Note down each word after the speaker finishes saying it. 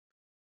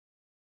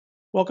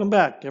Welcome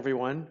back,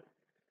 everyone.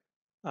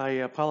 I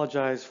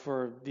apologize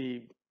for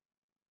the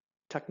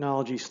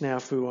technology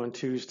snafu on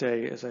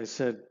Tuesday. As I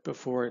said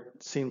before,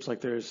 it seems like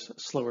there's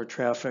slower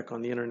traffic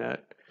on the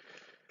internet,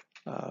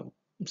 uh,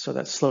 so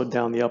that slowed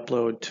down the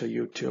upload to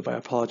YouTube. I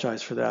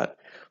apologize for that.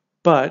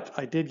 But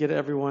I did get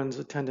everyone's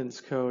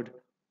attendance code.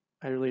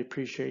 I really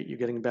appreciate you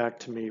getting back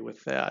to me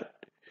with that.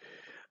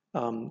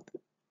 Um,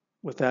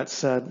 with that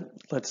said,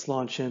 let's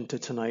launch into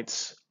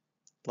tonight's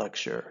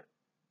lecture.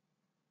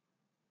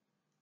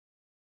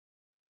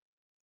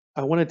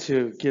 I wanted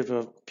to give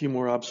a few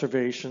more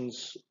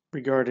observations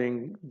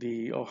regarding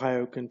the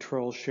Ohio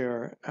Control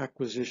Share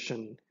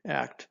Acquisition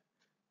Act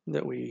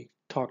that we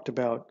talked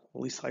about,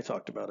 at least I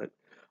talked about it,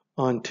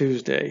 on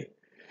Tuesday.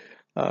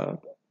 A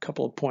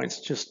couple of points,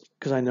 just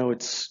because I know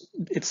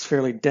it's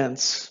fairly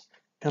dense,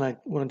 and I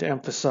wanted to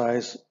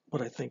emphasize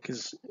what I think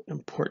is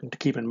important to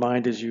keep in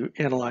mind as you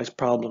analyze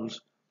problems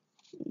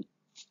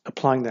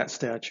applying that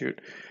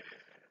statute.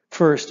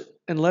 First,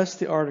 unless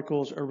the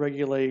articles or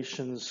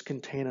regulations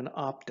contain an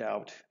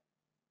opt-out,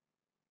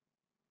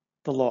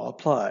 the law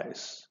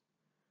applies.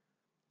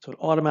 So it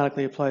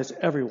automatically applies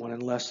to everyone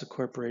unless the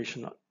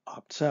corporation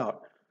opts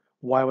out.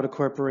 Why would a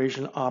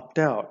corporation opt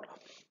out?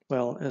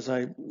 Well, as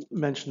I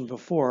mentioned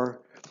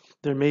before,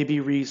 there may be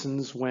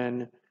reasons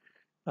when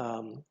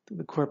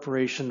the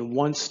corporation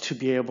wants to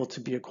be able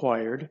to be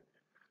acquired,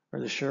 or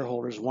the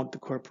shareholders want the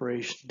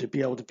corporation to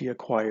be able to be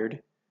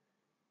acquired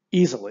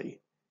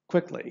easily,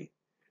 quickly,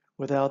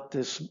 without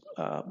this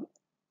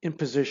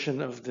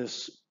imposition of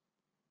this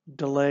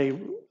delay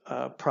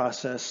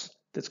process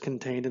that's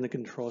contained in the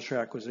Control Share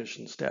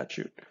Acquisition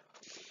Statute.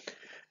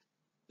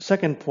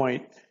 Second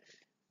point,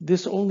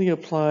 this only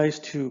applies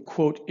to,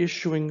 quote,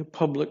 issuing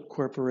public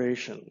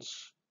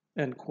corporations,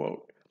 end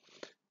quote.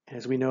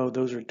 As we know,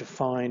 those are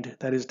defined,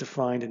 that is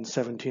defined in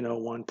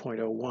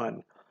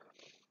 1701.01.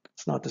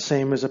 It's not the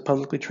same as a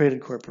publicly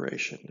traded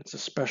corporation. It's a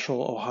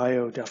special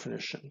Ohio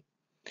definition.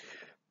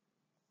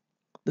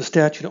 The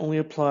statute only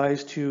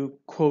applies to,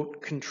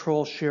 quote,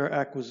 control share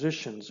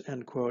acquisitions,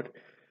 end quote,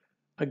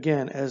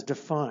 again, as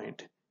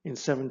defined in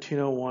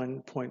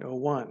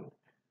 1701.01.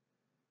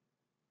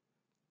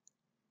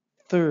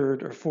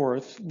 Third or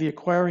fourth, the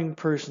acquiring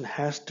person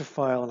has to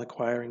file an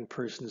acquiring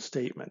person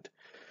statement.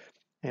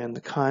 And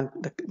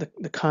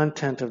the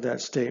content of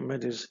that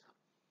statement is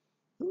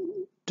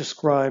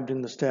described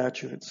in the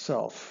statute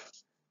itself.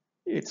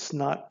 It's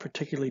not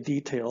particularly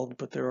detailed,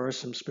 but there are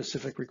some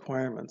specific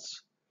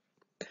requirements.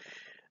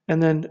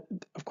 And then,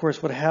 of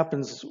course, what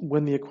happens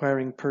when the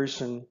acquiring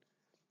person,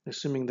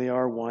 assuming they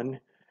are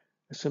one,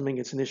 assuming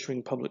it's an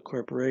issuing public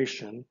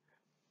corporation,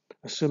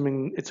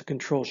 assuming it's a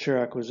control share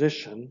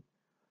acquisition,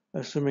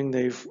 assuming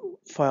they've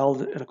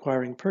filed an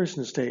acquiring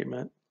person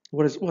statement,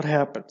 what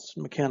happens?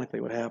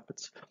 Mechanically, what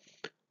happens?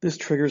 This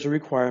triggers a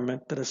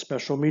requirement that a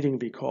special meeting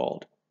be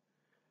called.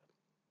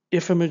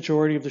 If a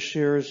majority of the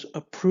shares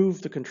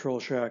approve the control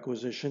share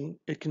acquisition,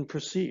 it can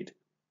proceed.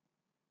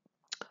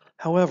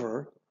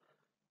 However,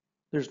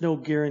 there's no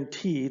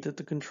guarantee that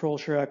the control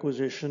share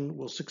acquisition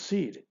will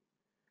succeed.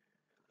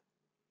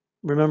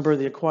 Remember,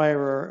 the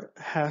acquirer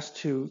has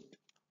to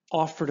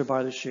offer to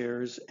buy the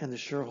shares and the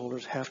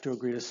shareholders have to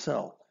agree to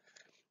sell.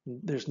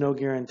 There's no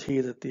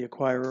guarantee that the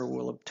acquirer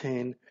will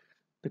obtain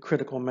the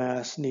critical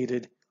mass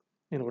needed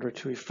in order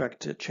to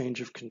effect a change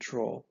of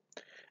control.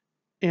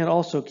 And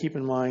also keep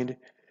in mind,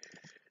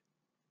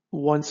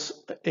 once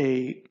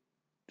a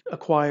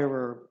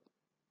acquirer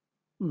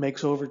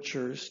makes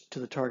overtures to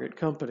the target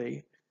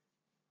company,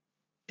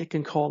 it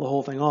can call the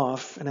whole thing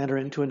off and enter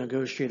into a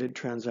negotiated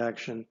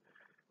transaction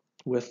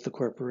with the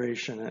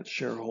corporation and its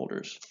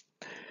shareholders.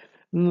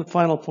 And the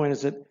final point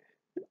is that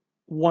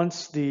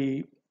once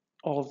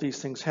all of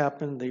these things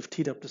happen, they've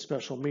teed up the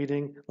special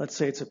meeting, let's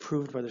say it's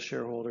approved by the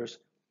shareholders,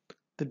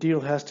 the deal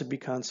has to be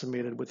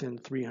consummated within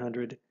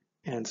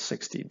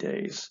 360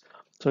 days.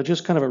 So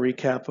just kind of a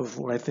recap of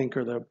what I think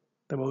are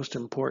the most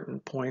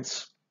important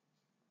points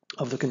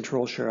of the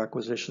control share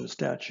acquisition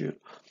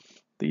statute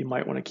that you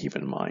might want to keep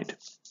in mind.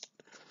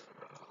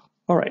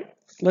 All right,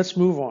 let's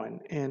move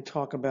on and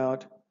talk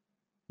about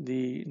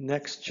the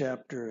next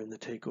chapter in the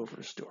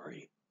takeover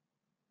story.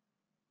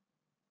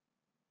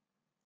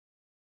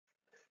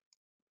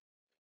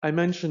 I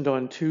mentioned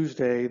on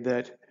Tuesday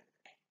that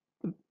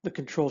the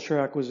control share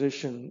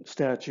acquisition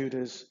statute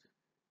is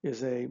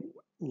a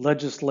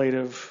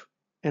legislative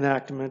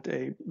enactment,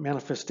 a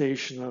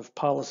manifestation of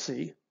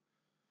policy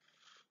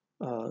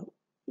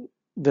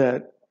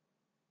that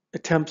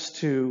attempts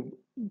to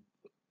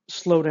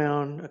slow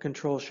down a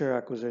control share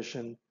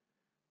acquisition,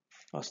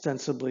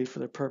 ostensibly for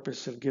the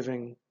purpose of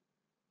giving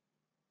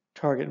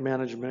target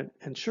management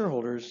and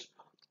shareholders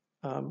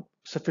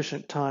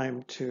sufficient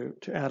time to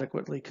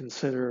adequately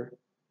consider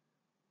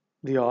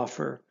the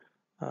offer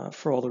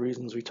for all the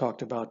reasons we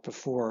talked about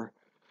before.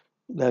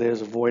 That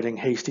is, avoiding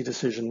hasty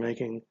decision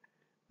making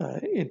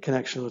in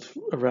connection with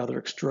a rather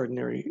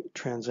extraordinary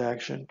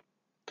transaction.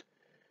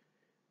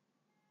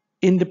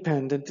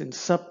 Independent and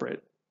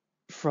separate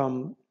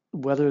from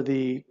whether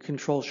the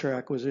control share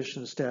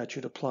acquisition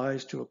statute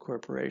applies to a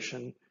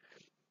corporation,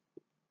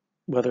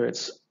 whether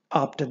it's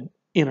opted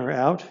in or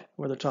out,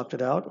 whether it's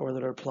opted out or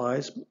that it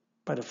applies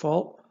by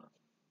default.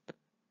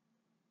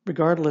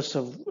 Regardless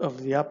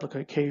of the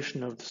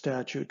application of the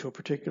statute to a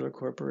particular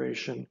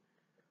corporation,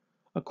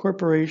 a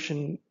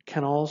corporation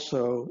can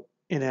also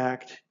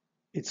enact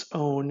its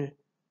own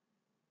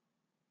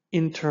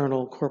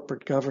internal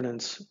corporate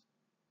governance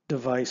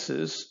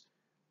devices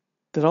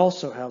that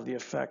also have the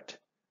effect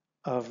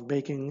of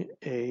making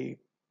a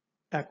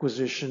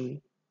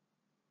acquisition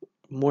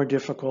more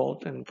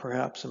difficult and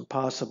perhaps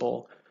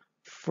impossible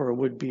for a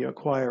would-be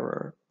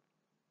acquirer.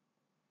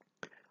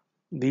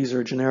 These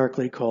are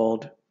generically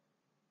called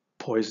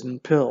poison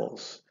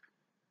pills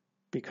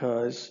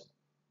because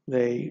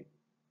they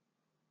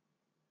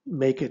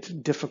make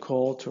it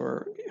difficult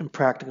or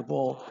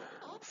impracticable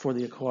for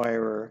the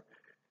acquirer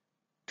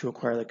to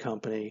acquire the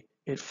company.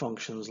 It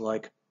functions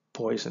like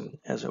poison,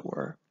 as it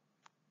were.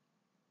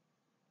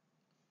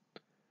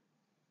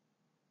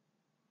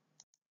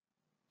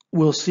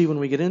 We'll see when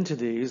we get into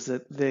these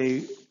that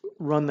they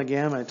run the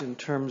gamut in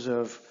terms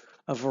of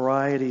a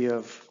variety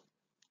of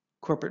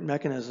corporate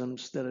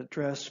mechanisms that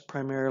address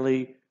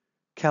primarily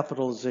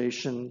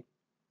capitalization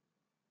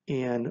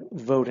and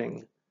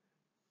voting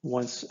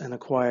once an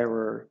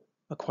acquirer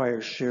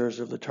acquires shares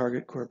of the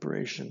target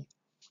corporation.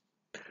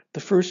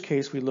 The first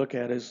case we look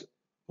at is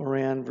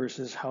Moran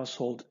versus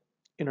Household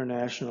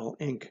International,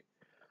 Inc.,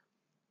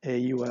 a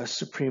U.S.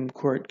 Supreme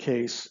Court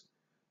case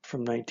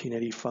from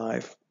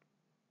 1985.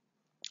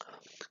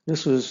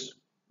 This was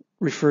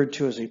referred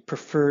to as a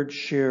preferred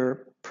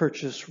share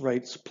purchase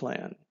rights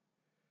plan.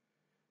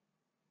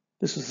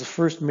 This is the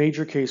first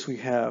major case we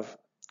have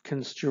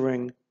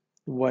construing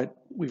what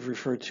we've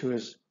referred to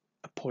as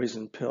a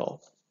poison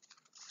pill.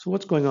 So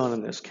what's going on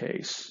in this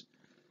case?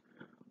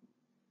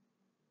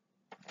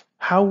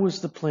 How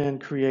was the plan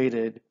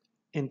created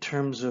in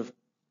terms of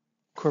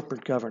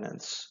corporate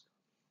governance?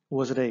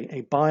 Was it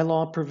a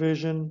bylaw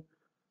provision?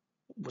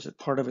 Was it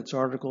part of its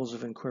articles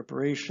of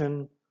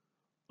incorporation?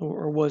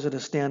 Or was it a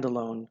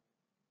standalone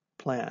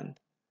plan?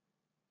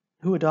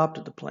 Who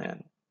adopted the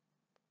plan?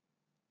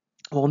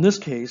 Well, in this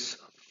case,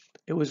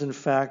 it was in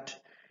fact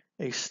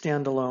a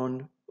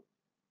standalone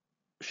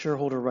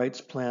shareholder rights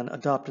plan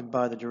adopted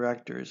by the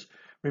directors.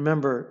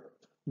 Remember,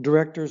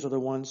 directors are the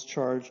ones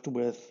charged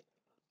with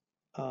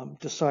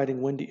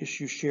deciding when to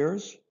issue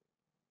shares.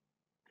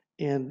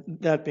 And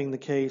that being the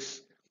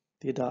case,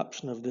 the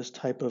adoption of this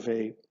type of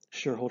a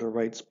shareholder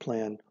rights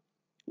plan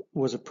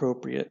was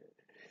appropriate.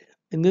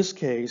 In this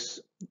case,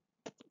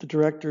 the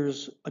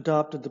directors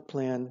adopted the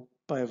plan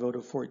by a vote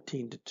of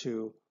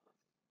 14-2,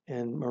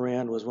 and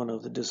Moran was one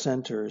of the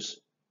dissenters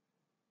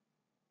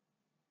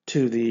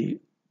to the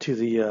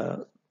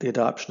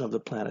adoption of the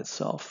plan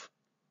itself.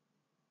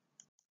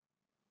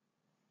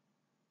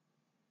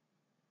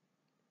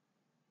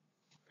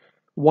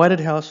 Why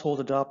did Household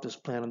adopt this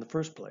plan in the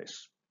first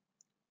place?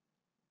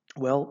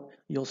 Well,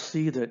 you'll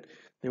see that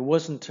there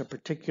wasn't a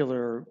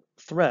particular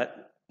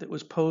threat that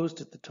was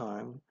posed at the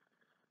time.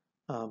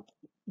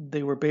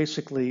 They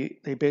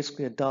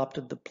basically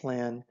adopted the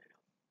plan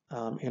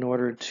in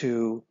order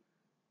to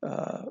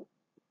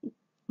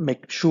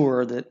make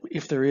sure that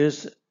if there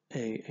is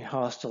a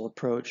hostile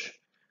approach,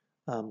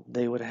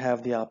 they would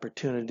have the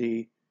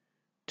opportunity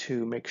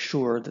to make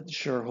sure that the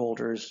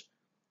shareholders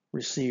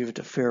received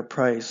a fair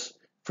price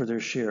for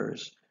their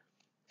shares.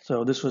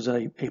 So this was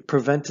a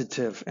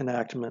preventative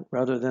enactment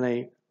rather than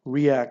a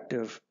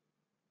reactive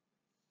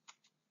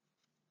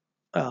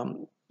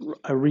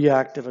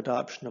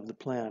adoption of the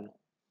plan.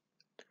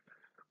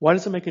 Why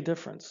does it make a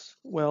difference?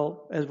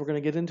 Well, as we're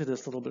going to get into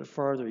this a little bit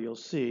farther, you'll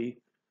see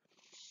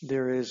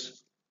there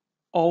is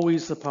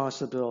always the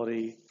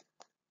possibility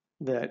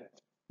that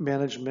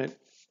management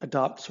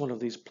adopts one of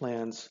these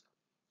plans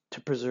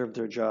to preserve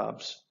their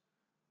jobs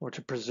or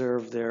to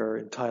preserve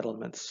their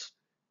entitlements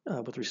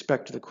with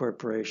respect to the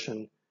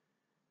corporation.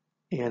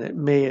 And it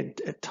may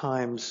at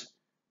times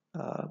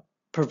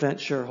prevent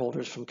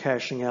shareholders from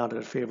cashing out at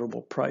a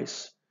favorable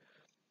price.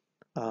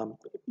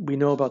 We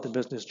know about the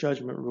business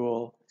judgment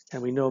rule,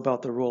 and we know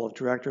about the role of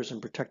directors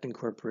in protecting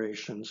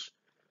corporations.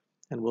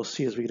 And we'll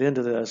see as we get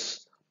into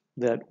this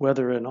that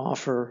whether an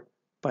offer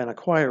by an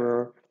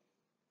acquirer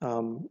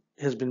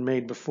has been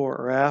made before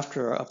or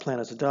after a plan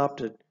is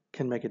adopted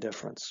can make a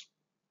difference.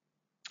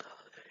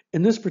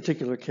 In this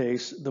particular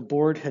case, the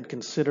board had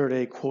considered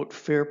a, quote,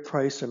 fair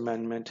price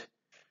amendment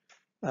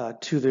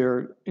to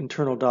their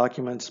internal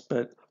documents,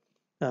 but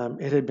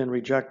it had been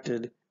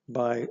rejected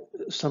by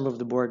some of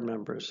the board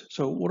members.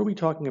 So what are we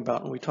talking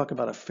about when we talk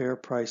about a fair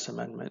price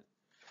amendment?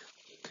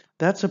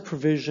 That's a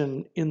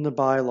provision in the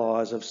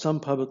bylaws of some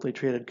publicly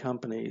traded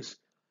companies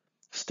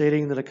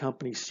stating that a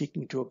company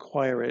seeking to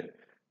acquire it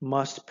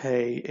must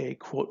pay a,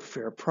 quote,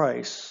 fair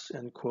price,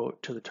 end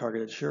quote, to the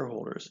targeted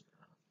shareholders.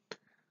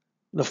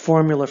 The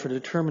formula for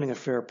determining a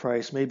fair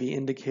price may be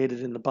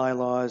indicated in the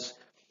bylaws.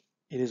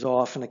 It is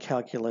often a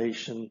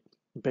calculation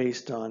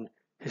based on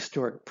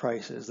historic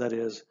prices, that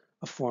is,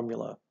 a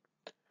formula.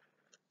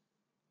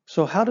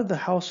 So how did the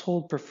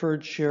Household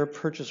Preferred Share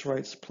Purchase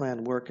Rights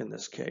Plan work in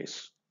this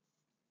case?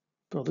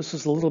 So this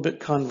is a little bit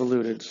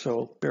convoluted,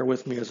 so bear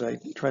with me as I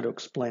try to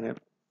explain it.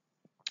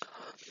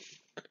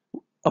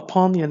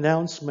 Upon the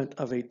announcement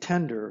of a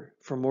tender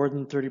for more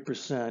than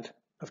 30%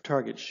 of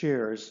target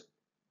shares,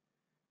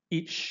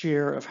 each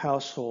share of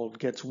household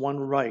gets one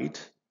right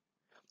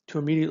to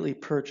immediately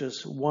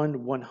purchase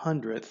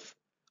 1/100th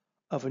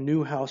of a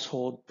new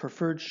household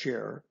preferred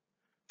share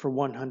for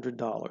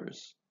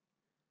 $100.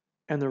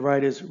 And the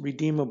right is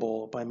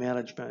redeemable by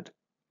management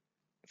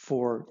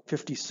for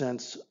 50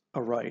 cents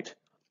a right,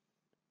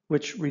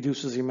 which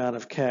reduces the amount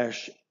of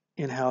cash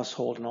in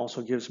household and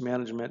also gives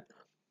management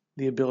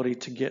the ability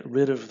to get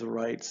rid of the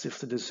rights if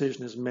the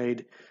decision is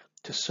made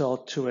to sell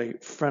to a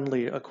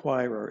friendly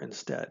acquirer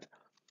instead.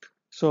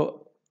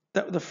 So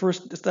that's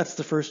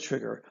the first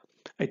trigger.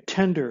 A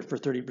tender for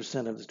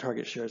 30% of the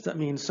target shares. That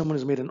means someone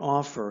has made an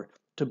offer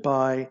to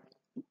buy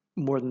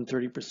more than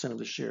 30% of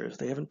the shares.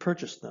 They haven't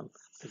purchased them.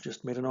 They've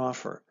just made an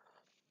offer.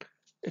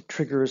 It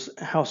triggers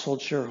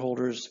household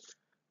shareholders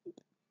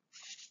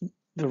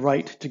the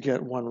right to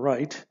get one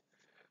right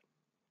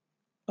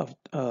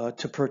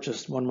to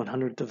purchase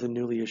 1/100th of the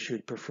newly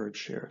issued preferred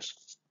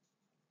shares.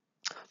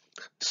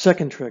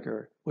 Second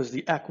trigger was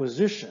the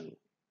acquisition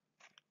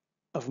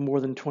of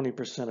more than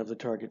 20% of the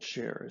target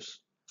shares.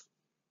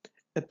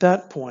 At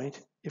that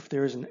point, if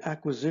there is an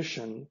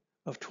acquisition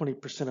of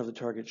 20% of the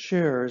target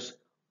shares,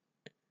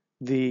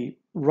 the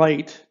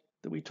right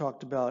that we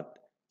talked about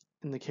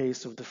in the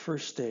case of the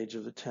first stage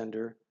of the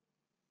tender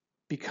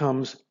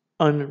becomes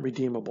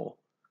unredeemable.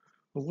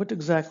 Well, what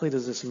exactly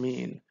does this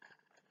mean?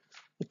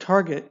 The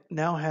target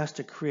now has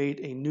to create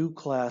a new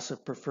class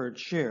of preferred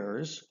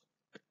shares,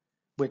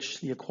 which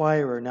the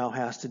acquirer now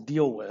has to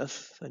deal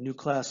with, a new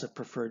class of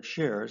preferred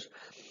shares.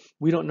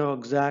 We don't know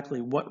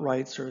exactly what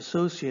rights are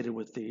associated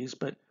with these,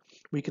 but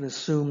we can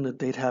assume that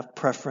they'd have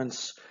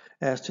preference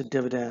as to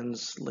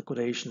dividends,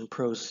 liquidation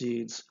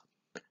proceeds,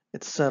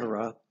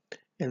 etc.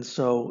 And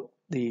so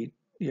the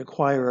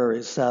acquirer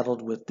is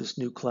saddled with this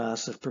new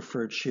class of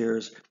preferred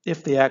shares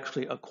if they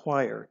actually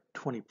acquire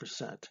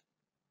 20%.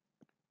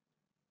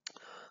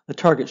 The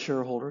target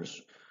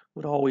shareholders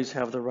would always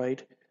have the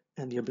right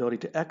and the ability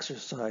to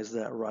exercise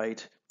that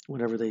right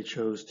whenever they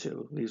chose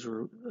to. These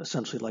were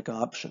essentially like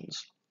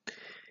options.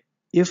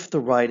 If the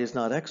right is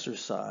not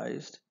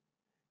exercised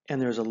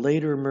and there's a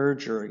later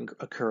merger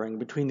occurring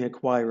between the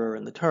acquirer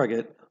and the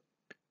target,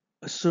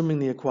 assuming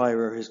the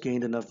acquirer has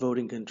gained enough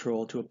voting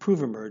control to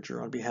approve a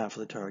merger on behalf of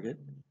the target,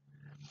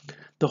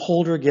 the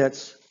holder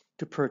gets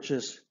to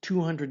purchase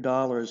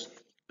 $200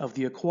 of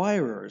the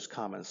acquirer's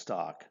common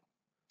stock.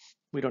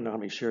 We don't know how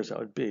many shares that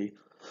would be,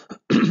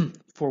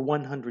 for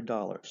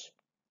 $100.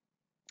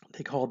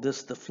 They called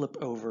this the flip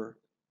over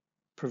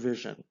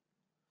provision.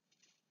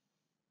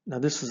 Now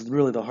this is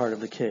really the heart of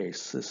the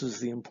case. This is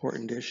the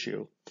important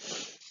issue.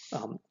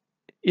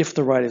 If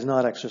the right is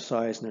not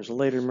exercised and there's a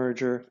later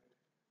merger,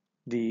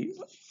 the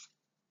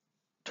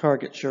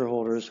target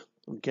shareholders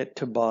get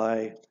to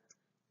buy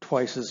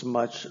twice as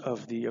much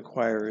of the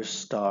acquirer's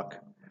stock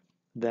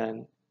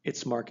than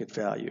its market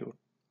value.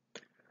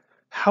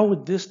 How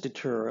would this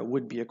deter a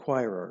would-be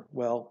acquirer?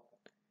 Well,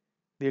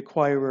 the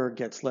acquirer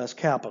gets less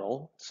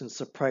capital since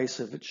the price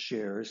of its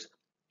shares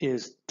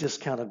is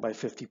discounted by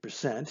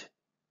 50%,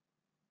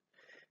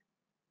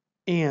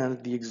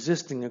 and the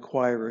existing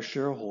acquirer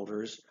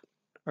shareholders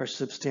are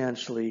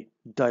substantially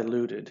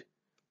diluted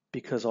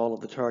because all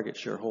of the target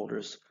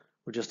shareholders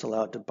were just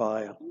allowed to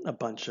buy a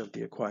bunch of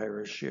the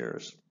acquirer's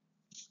shares.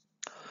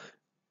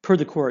 Per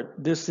the court,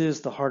 this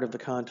is the heart of the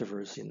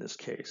controversy in this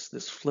case,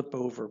 this flip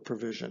over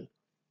provision.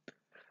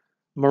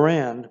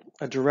 Moran,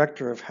 a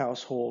director of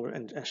Household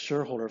and a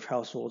shareholder of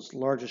Household's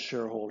largest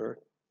shareholder,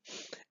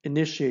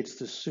 initiates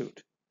the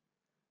suit.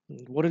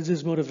 What is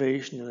his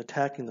motivation in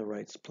attacking the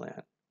rights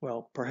plan?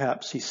 Well,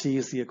 perhaps he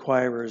sees the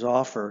acquirer's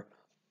offer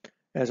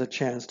as a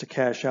chance to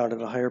cash out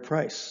at a higher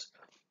price.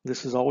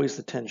 This is always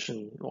the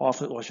tension,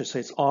 often, I should say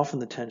it's often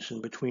the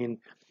tension between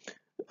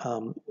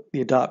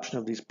the adoption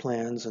of these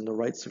plans and the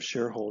rights of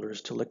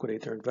shareholders to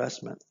liquidate their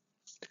investment.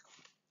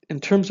 In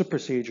terms of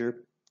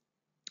procedure,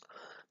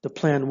 the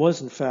plan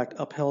was in fact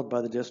upheld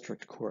by the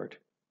district court.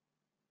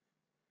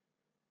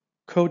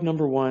 Code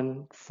number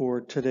 1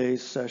 for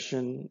today's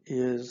session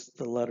is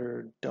the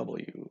letter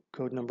W.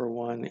 Code number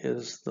 1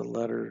 is the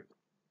letter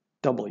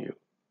W.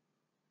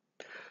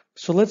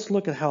 So let's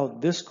look at how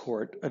this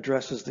court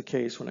addresses the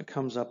case when it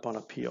comes up on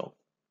appeal.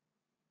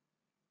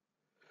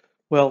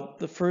 Well,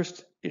 the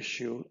first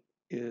issue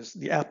is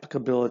the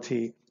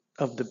applicability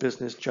of the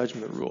business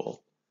judgment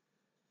rule.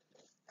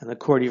 And the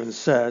court even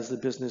says the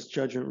business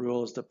judgment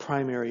rule is the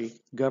primary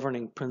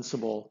governing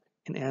principle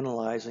in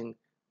analyzing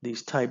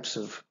these types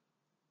of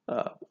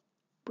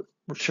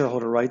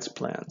shareholder rights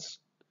plans.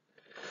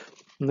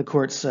 And the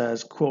court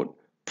says, quote,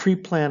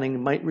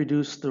 pre-planning might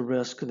reduce the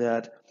risk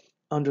that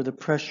under the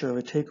pressure of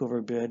a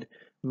takeover bid,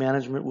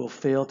 management will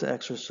fail to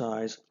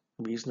exercise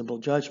reasonable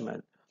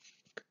judgment.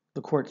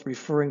 The court's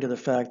referring to the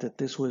fact that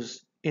this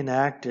was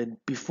enacted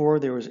before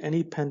there was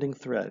any pending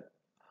threat,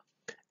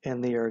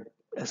 and they are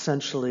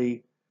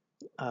essentially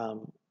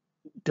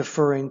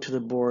deferring to the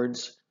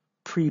board's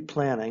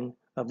pre-planning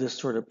of this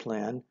sort of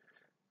plan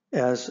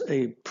as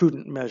a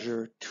prudent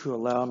measure to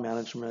allow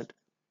management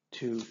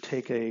to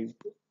take a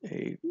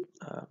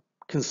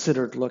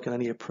considered look at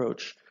any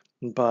approach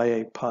by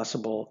a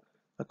possible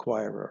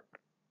acquirer.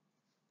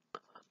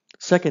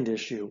 Second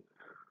issue,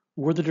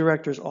 were the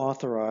directors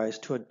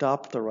authorized to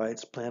adopt the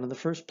rights plan in the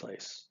first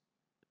place?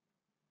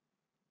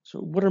 So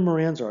what are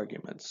Moran's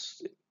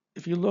arguments?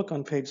 If you look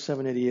on page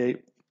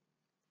 788,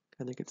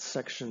 I think it's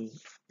section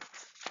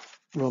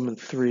Roman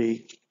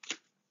 3,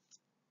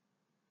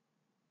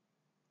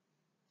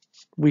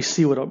 we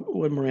see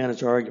what Moran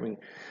is arguing.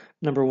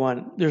 Number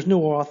one, there's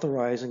no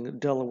authorizing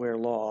Delaware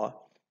law,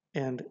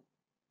 and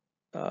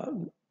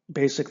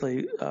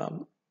basically,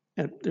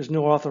 and there's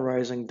no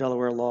authorizing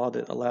Delaware law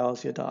that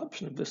allows the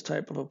adoption of this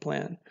type of a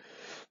plan.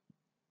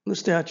 The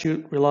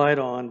statute relied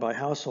on by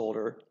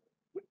Householder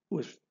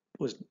was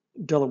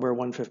Delaware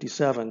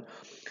 157,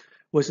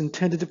 was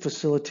intended to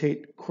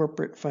facilitate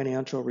corporate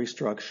financial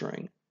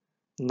restructuring,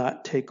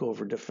 not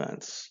takeover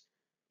defense.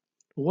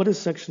 What does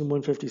section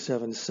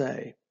 157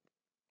 say?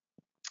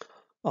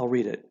 I'll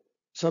read it.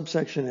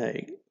 Subsection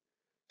A,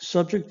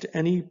 subject to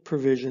any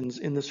provisions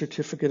in the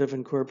certificate of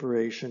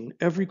incorporation,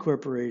 every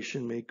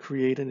corporation may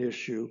create and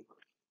issue,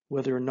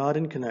 whether or not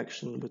in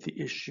connection with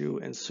the issue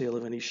and sale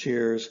of any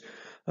shares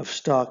of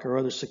stock or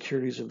other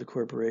securities of the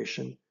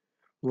corporation,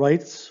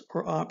 rights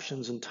or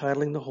options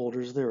entitling the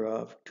holders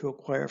thereof to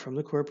acquire from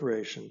the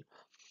corporation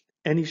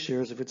any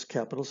shares of its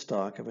capital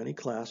stock of any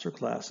class or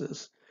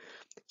classes,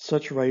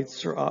 such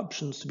rights or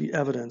options to be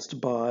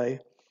evidenced by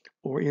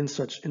or in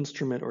such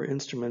instrument or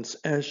instruments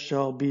as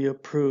shall be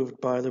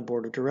approved by the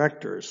board of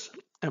directors.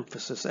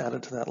 Emphasis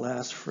added to that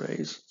last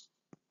phrase.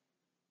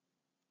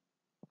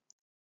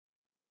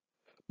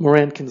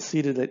 Moran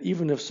conceded that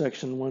even if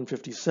section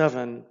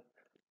 157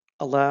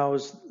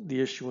 allows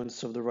the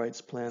issuance of the rights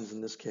plans in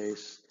this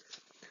case,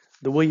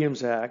 the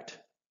Williams Act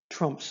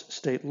trumps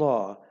state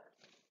law.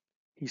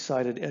 He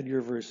cited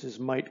Edgar versus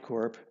Might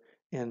Corp.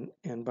 And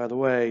by the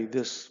way,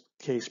 this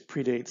case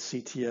predates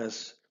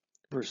CTS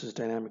versus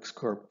Dynamics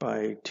Corp.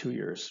 By 2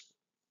 years.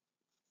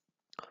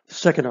 The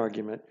second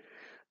argument,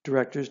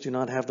 directors do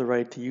not have the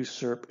right to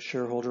usurp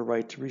shareholder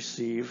right to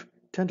receive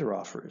tender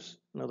offers.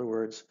 In other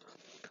words,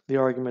 the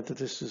argument that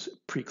this is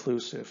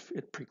preclusive.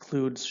 It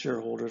precludes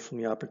shareholders from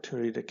the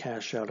opportunity to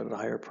cash out at a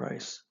higher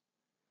price.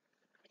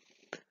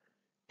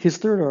 His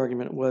third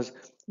argument was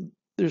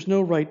there's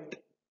no right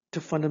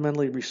to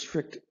fundamentally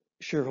restrict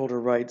shareholder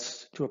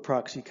rights to a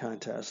proxy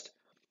contest.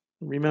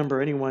 Remember,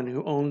 anyone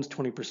who owns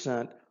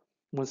 20%,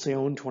 once they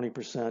own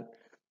 20%,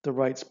 the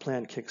rights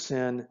plan kicks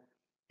in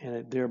and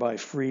it thereby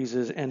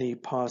freezes any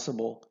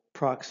possible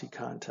proxy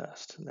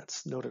contest. And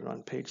that's noted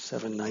on page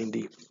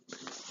 790.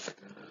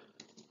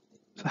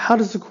 So how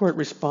does the court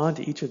respond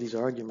to each of these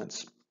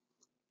arguments?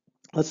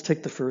 Let's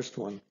take the first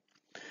one,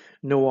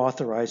 no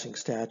authorizing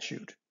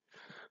statute.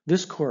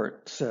 This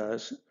court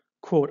says,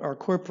 quote, our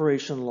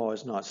corporation law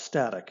is not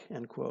static,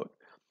 end quote.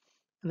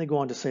 And they go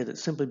on to say that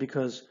simply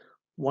because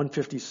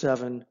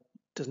 157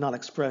 does not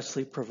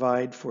expressly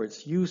provide for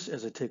its use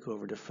as a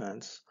takeover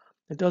defense,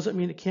 it doesn't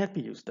mean it can't be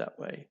used that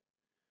way.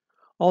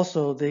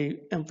 Also, they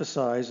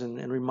emphasize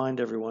and remind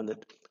everyone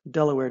that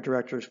Delaware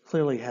directors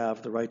clearly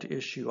have the right to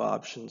issue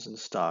options in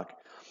stock,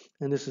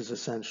 and this is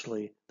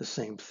essentially the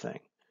same thing.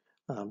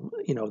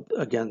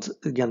 Again,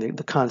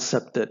 the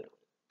concept that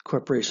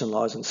corporation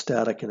law isn't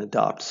static and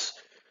adopts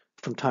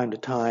from time to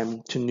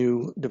time to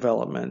new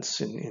developments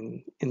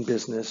in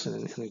business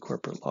and in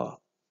corporate law.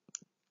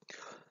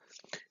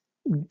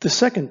 The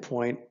second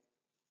point,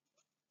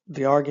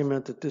 the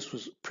argument that this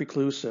was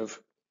preclusive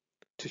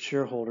to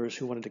shareholders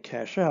who wanted to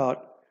cash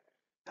out,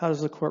 how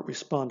does the court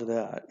respond to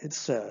that? It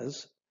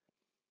says,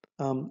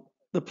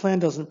 the plan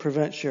doesn't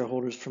prevent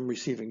shareholders from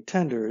receiving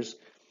tenders.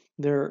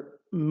 There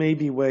may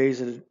be ways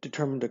that a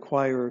determined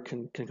acquirer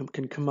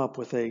can come up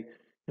with a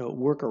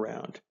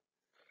workaround.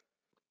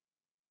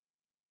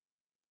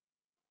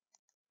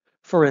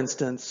 For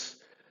instance,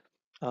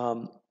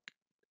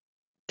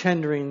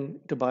 tendering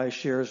to buy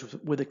shares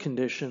with a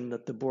condition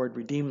that the board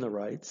redeem the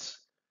rights,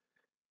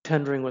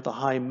 tendering with a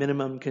high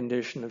minimum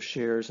condition of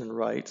shares and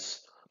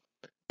rights,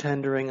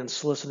 tendering and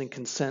soliciting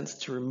consents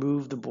to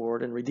remove the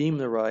board and redeem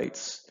the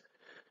rights,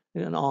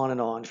 and on and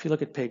on. If you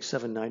look at page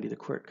 790, the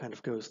court kind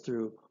of goes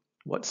through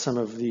what some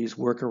of these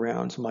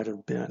workarounds might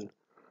have been.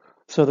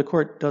 So the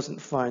court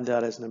doesn't find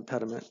that as an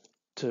impediment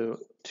to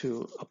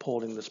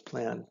upholding this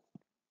plan.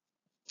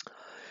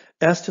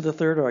 As to the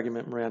third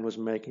argument Moran was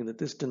making, that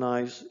this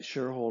denies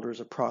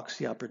shareholders a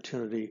proxy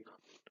opportunity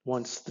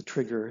once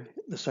the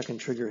second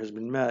trigger has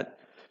been met,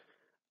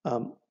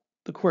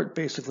 the court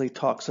basically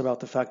talks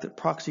about the fact that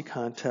proxy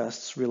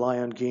contests rely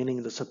on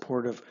gaining the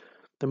support of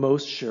the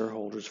most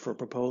shareholders for a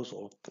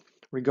proposal,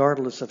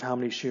 regardless of how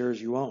many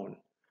shares you own.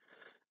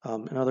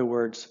 In other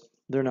words,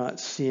 they're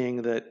not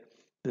seeing that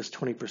this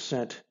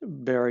 20%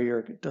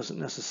 barrier doesn't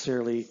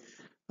necessarily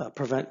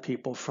prevent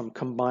people from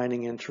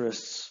combining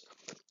interests.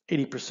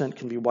 80%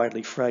 can be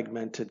widely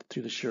fragmented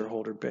through the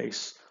shareholder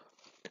base,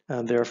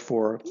 and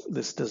therefore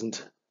this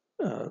doesn't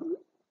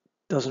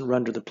doesn't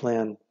render the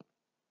plan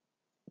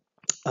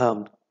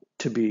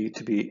to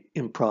be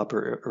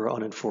improper or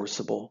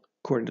unenforceable,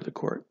 according to the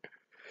court.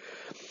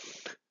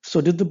 So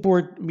did the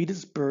board meet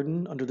its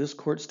burden under this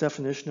court's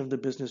definition of the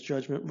business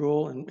judgment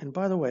rule? And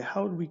by the way,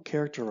 how would we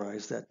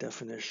characterize that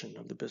definition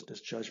of the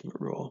business judgment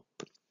rule?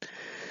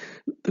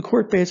 The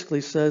court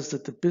basically says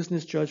that the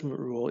business judgment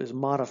rule is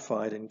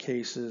modified in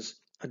cases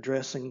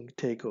addressing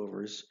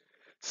takeovers,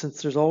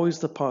 since there's always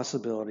the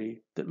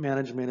possibility that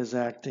management is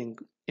acting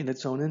in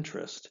its own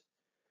interest.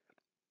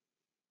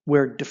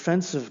 Where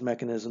defensive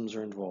mechanisms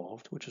are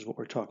involved, which is what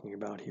we're talking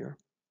about here,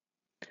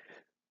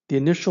 the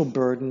initial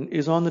burden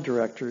is on the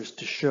directors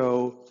to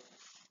show,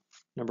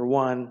 number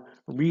one,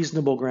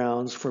 reasonable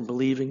grounds for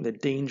believing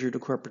that danger to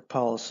corporate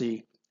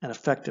policy and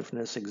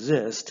effectiveness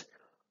exist.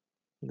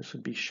 And this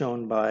would be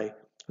shown by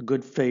a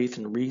good faith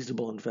and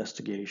reasonable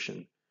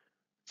investigation.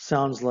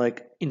 Sounds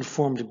like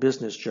informed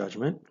business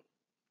judgment.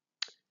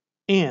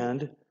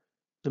 And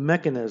the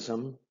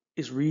mechanism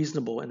is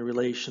reasonable in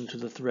relation to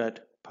the threat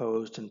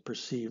posed and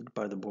perceived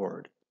by the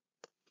board.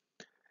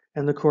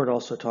 And the court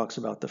also talks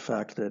about the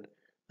fact that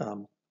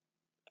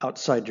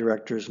outside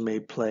directors may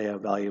play a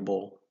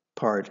valuable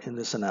part in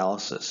this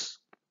analysis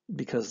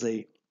because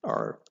they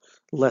are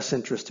less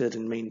interested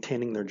in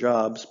maintaining their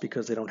jobs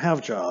because they don't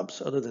have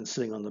jobs other than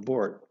sitting on the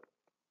board.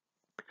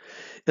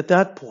 At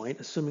that point,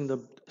 assuming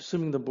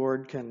the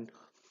board can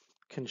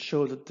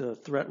show that the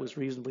threat was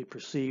reasonably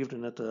perceived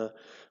and that the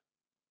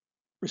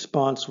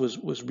response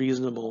was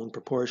reasonable and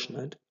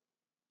proportionate,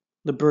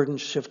 the burden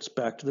shifts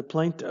back to the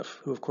plaintiff,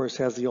 who of course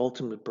has the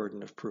ultimate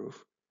burden of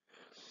proof,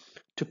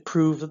 to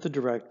prove that the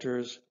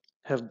directors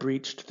have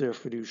breached their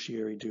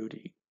fiduciary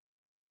duty.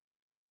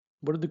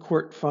 What did the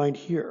court find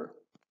here?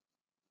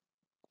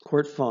 The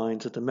court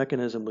finds that the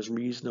mechanism was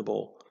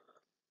reasonable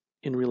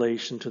in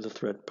relation to the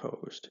threat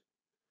posed.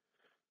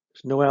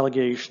 There's no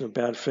allegation of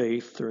bad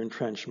faith or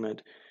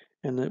entrenchment,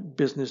 and the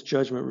business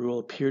judgment rule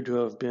appeared to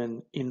have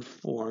been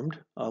informed,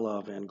 a la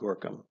Van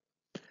Gorkum.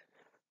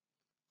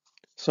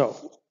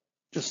 So,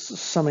 just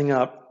summing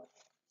up,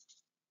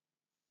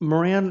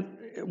 Moran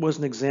was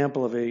an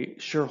example of a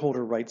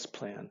shareholder rights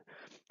plan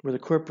where the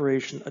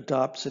corporation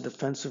adopts a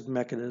defensive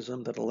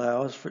mechanism that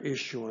allows for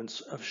issuance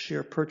of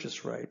share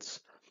purchase rights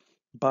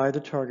by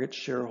the target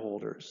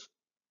shareholders,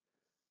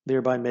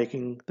 thereby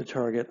making the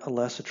target a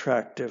less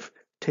attractive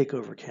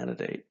takeover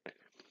candidate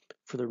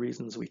for the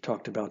reasons we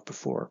talked about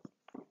before.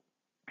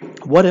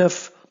 What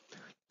if,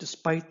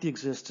 despite the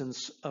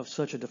existence of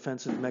such a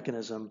defensive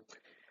mechanism,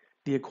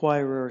 the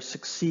acquirer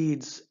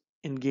succeeds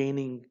in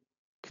gaining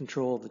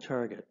control of the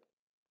target?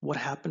 What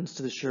happens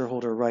to the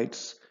shareholder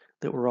rights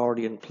that were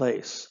already in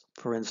place?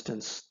 For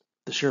instance,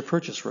 the share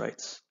purchase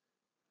rights.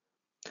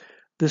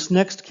 This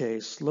next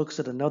case looks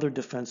at another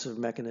defensive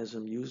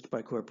mechanism used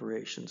by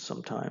corporations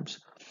sometimes,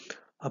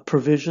 a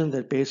provision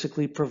that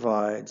basically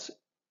provides,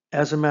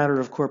 as a matter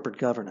of corporate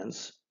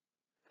governance,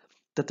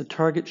 that the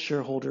target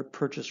shareholder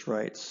purchase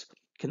rights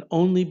can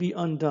only be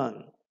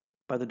undone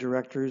by the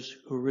directors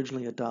who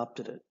originally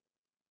adopted it,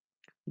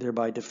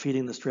 thereby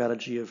defeating the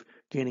strategy of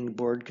gaining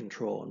board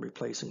control and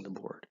replacing the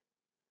board.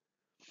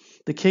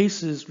 The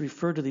cases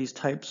refer to these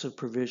types of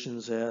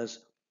provisions as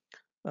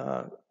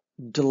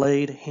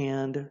delayed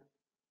hand,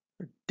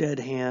 or dead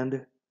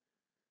hand,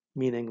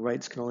 meaning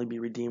rights can only be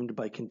redeemed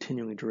by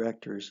continuing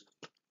directors,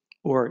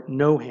 or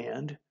no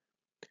hand,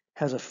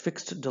 has a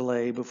fixed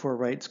delay before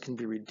rights can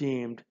be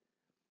redeemed,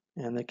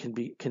 and that can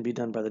be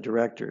done by the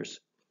directors.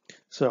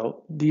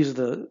 So this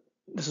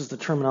is the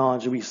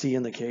terminology we see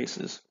in the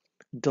cases: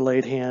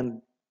 delayed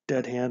hand,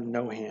 dead hand,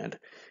 no hand.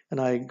 And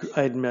I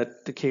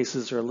admit the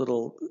cases are a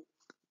little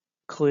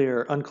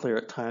unclear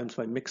at times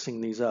by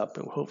mixing these up,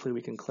 and hopefully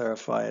we can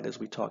clarify it as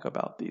we talk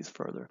about these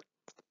further.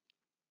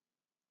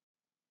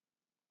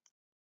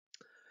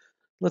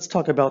 Let's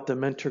talk about the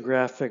Mentor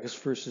Graphics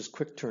versus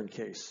QuickTurn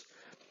case.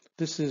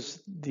 This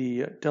is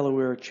the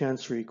Delaware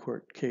Chancery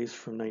Court case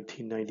from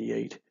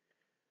 1998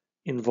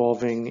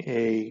 involving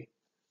a,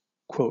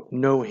 quote,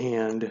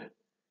 no-hand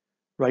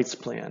rights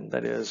plan.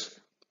 That is,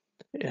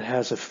 it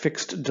has a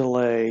fixed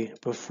delay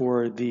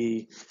before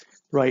the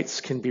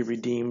rights can be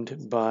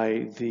redeemed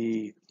by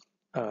the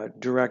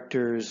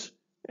directors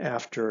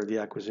after the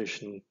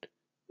acquisition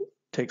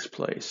takes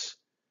place.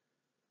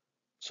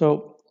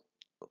 So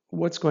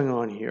what's going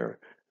on here?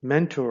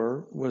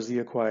 Mentor was the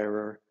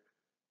acquirer,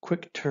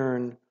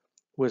 QuickTurn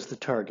was the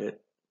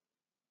target.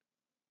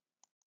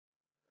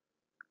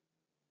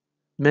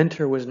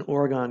 Mentor was an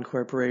Oregon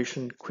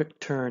corporation,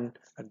 QuickTurn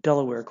a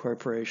Delaware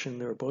corporation.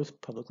 They were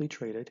both publicly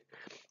traded,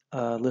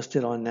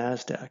 listed on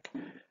NASDAQ.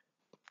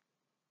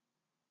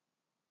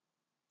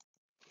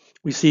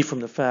 We see from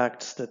the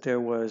facts that there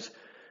was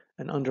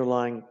an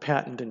underlying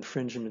patent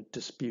infringement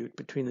dispute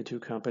between the two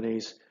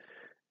companies,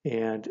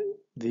 and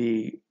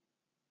the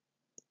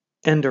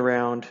end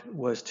around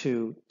was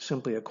to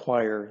simply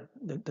acquire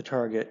the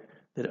target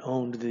that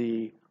owned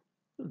the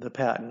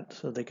patent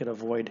so they could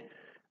avoid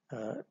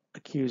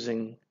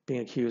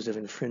being accused of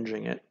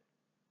infringing it.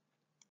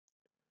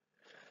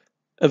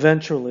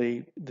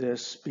 Eventually,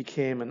 this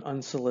became an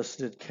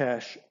unsolicited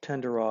cash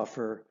tender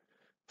offer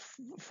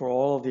for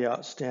all of the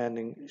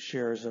outstanding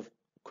shares of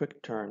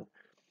QuickTurn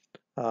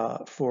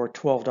for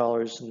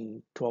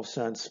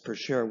 $12.12 per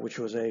share, which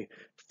was a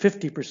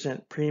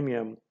 50%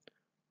 premium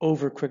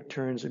over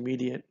QuickTurn's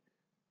immediate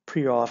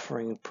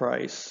pre-offering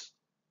price.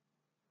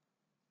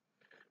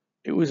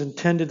 It was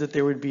intended that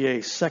there would be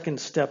a second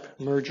step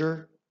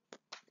merger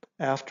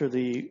after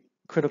the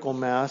critical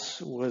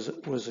mass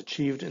was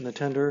achieved in the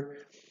tender.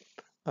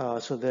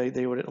 So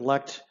they would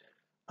elect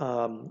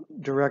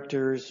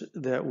directors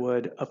that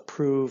would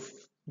approve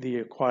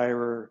the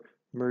acquirer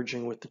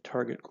merging with the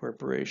target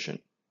corporation.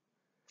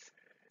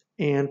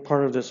 And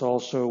part of this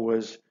also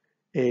was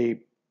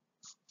a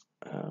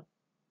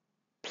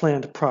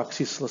planned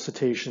proxy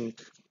solicitation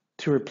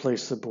to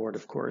replace the board,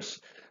 of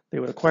course. They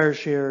would acquire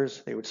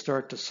shares, they would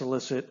start to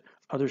solicit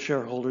other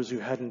shareholders who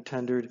hadn't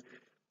tendered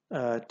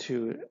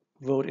to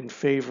vote in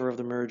favor of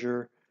the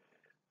merger.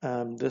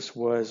 This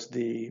was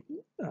the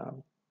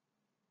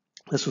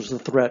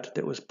threat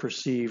that was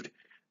perceived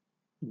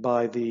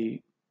by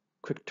the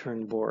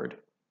QuickTurn board.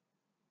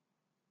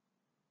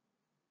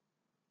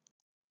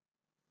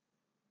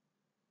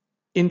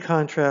 In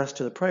contrast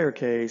to the prior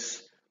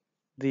case,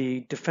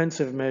 the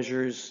defensive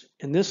measures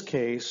in this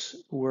case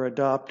were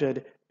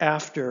adopted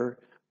after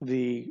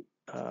the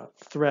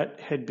threat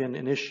had been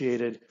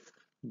initiated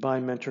by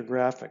Mentor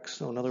Graphics.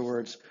 So in other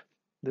words,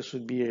 this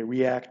would be a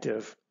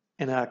reactive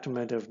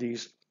enactment of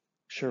these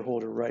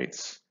shareholder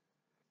rights.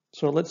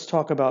 So let's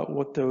talk about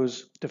what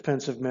those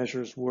defensive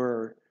measures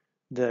were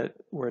that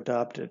were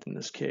adopted in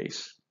this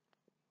case.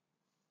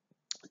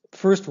 The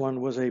first one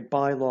was a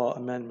bylaw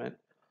amendment.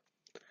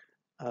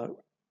 A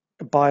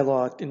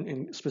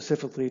bylaw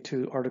specifically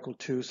to Article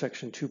 2,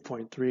 Section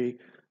 2.3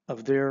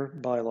 of their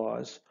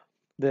bylaws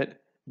that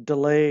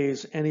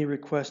delays any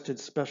requested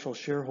special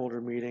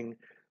shareholder meeting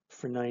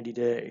for 90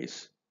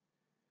 days.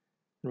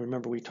 And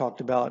remember, we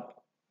talked about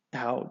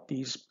how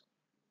these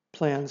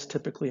plans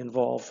typically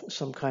involve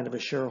some kind of a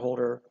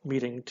shareholder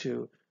meeting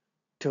to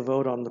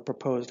vote on the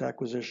proposed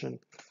acquisition.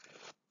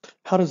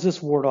 How does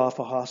this ward off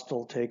a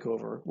hostile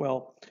takeover?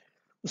 Well,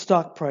 the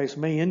stock price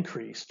may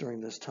increase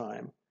during this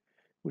time,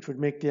 which would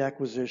make the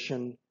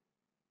acquisition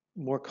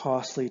more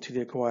costly to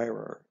the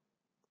acquirer.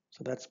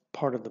 So that's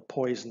part of the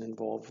poison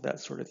involved with that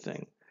sort of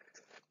thing.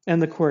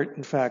 And the court,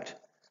 in fact,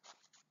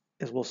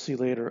 as we'll see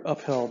later,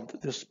 upheld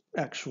this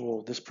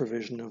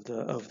provision of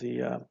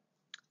the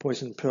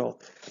poison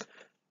pill.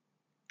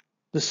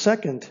 The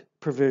second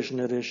provision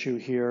at issue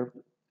here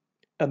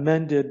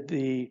amended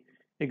the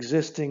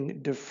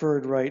existing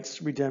deferred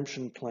rights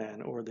redemption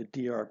plan, or the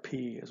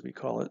DRP as we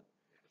call it,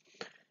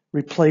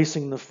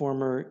 replacing the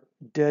former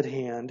dead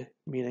hand,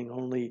 meaning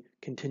only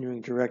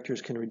continuing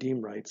directors can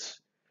redeem rights,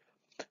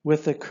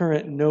 with the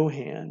current no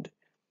hand,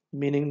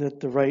 meaning that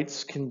the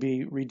rights can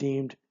be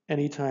redeemed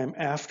anytime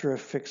after a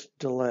fixed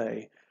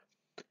delay.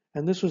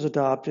 And this was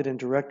adopted in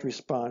direct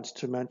response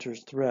to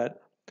Mentor's threat.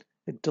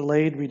 It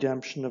delayed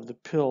redemption of the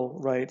pill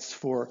rights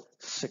for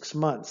 6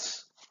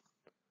 months.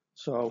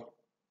 So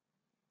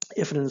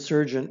if an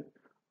insurgent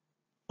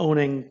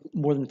owning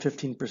more than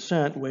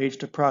 15%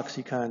 waged a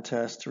proxy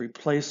contest to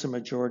replace a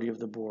majority of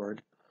the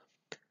board,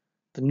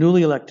 the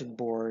newly elected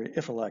board,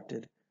 if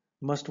elected,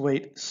 must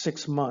wait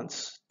 6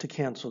 months to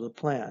cancel the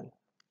plan,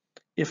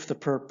 if the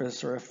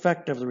purpose or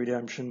effect of the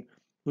redemption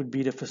would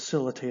be to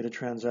facilitate a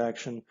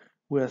transaction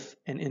with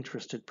an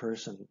interested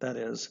person, that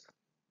is,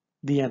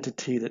 the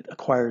entity that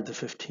acquired the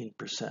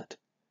 15%.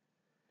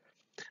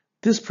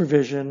 This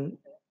provision,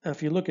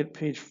 if you look at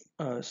page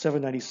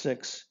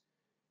 796,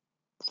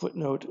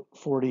 footnote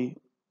 40,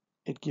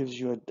 it gives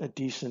you a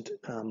decent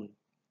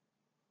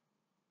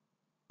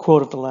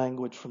quote of the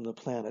language from the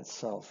plan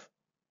itself.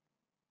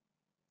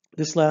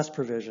 This last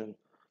provision,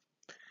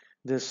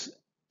 this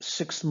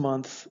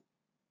 6-month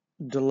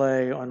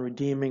delay on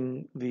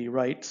redeeming the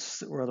rights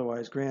that were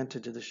otherwise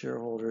granted to the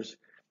shareholders,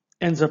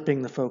 ends up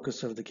being the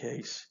focus of the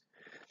case.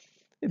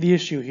 The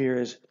issue here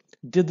is,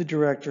 did the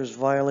directors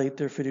violate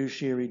their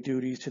fiduciary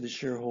duties to the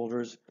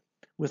shareholders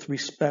with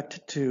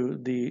respect to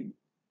the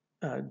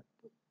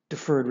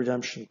deferred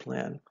redemption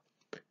plan?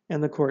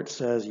 And the court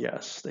says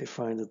yes, they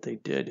find that they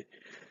did.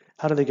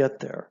 How do they get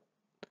there?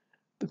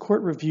 The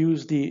court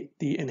reviews the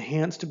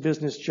enhanced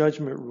business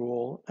judgment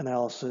rule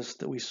analysis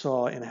that we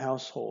saw in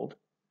Household.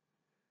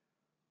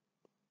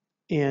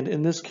 And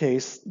in this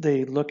case,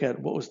 they look at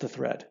what was the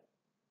threat.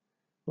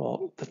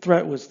 Well, the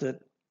threat was that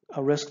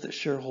a risk that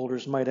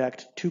shareholders might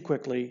act too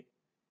quickly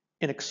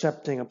in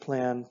accepting a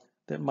plan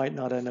that might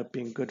not end up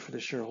being good for the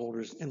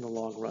shareholders in the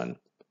long run.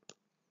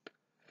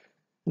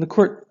 And the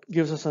court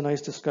gives us a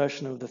nice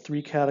discussion of the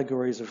 3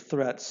 categories of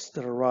threats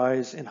that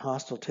arise in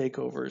hostile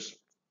takeovers.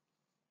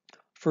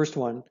 First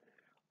one,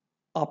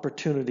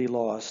 opportunity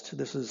lost.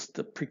 This is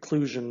the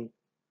preclusion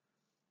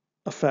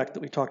effect that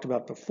we talked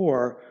about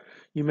before.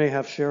 You may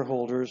have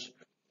shareholders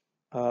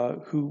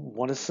who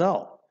want to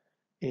sell,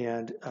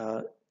 and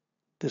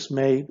this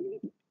may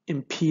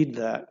impede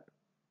that.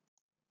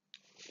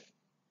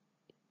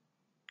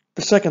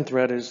 The second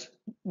threat is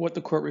what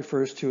the court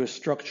refers to as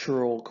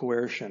structural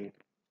coercion.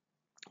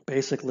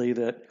 Basically,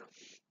 that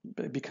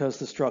because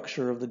the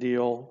structure of the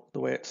deal, the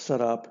way it's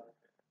set up,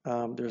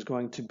 there's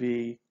going to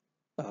be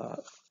a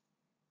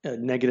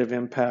negative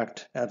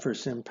impact,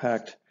 adverse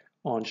impact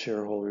on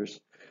shareholders.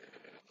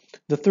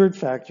 The third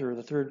factor,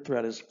 the third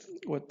threat, is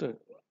what the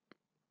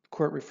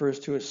court refers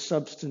to as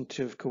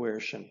substantive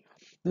coercion.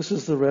 This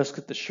is the risk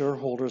that the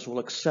shareholders will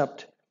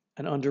accept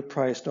an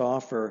underpriced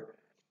offer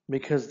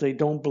because they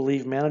don't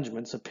believe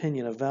management's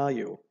opinion of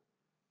value.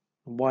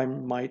 Why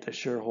might a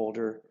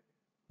shareholder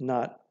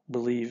not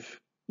believe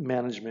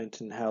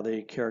management and how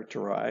they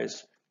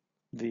characterize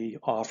the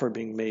offer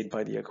being made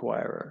by the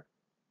acquirer?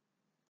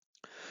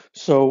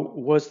 So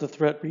was the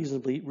threat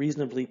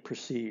reasonably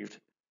perceived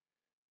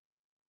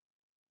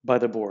by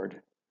the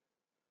board?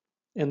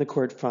 And the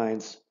court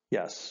finds,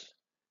 yes,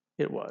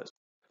 it was.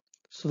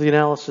 So the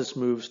analysis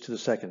moves to the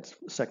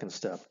second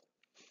step.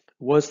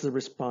 Was the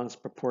response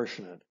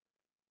proportionate?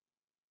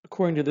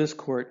 According to this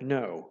court,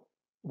 no.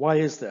 Why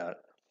is that?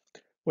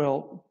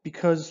 Well,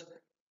 because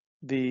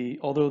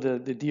although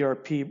the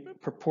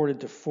DRP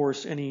purported to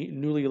force any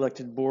newly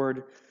elected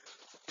board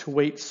to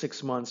wait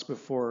 6 months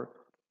before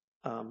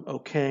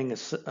okaying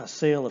a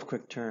sale of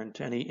QuickTurn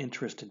to any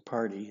interested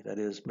party, that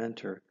is,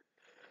 Mentor,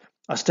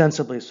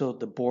 ostensibly so that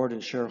the board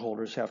and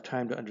shareholders have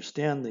time to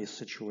understand the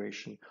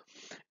situation,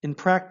 in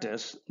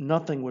practice,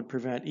 nothing would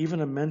prevent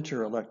even a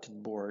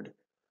Mentor-elected board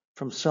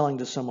from selling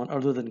to someone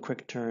other than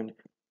QuickTurn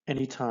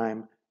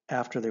anytime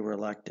after they were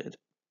elected.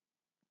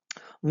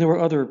 And there were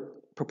other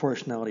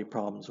proportionality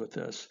problems with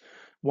this.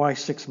 Why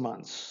 6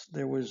 months?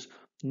 There was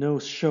no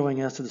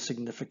showing as to the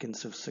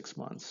significance of 6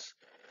 months.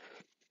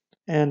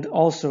 And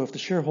also, if the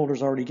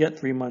shareholders already get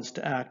 3 months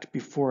to act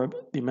before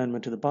the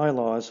amendment to the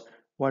bylaws,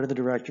 why do the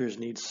directors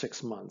need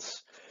 6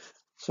 months?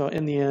 So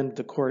in the end,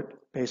 the court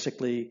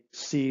basically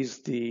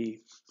sees the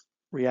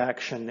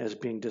reaction as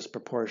being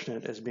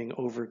disproportionate, as being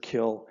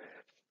overkill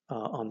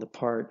on the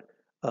part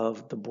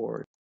of the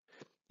board.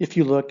 If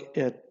you look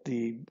at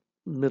the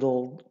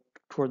middle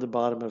toward the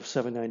bottom of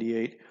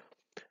 798,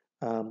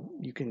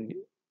 you can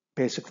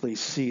basically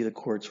see the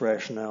court's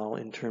rationale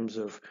in terms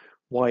of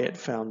why it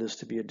found this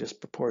to be a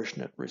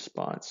disproportionate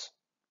response.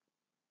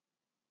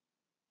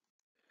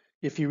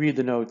 If you read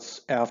the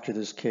notes after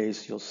this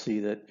case, you'll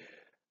see that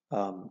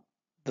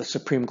the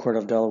Supreme Court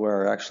of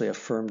Delaware actually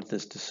affirmed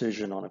this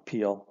decision on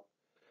appeal.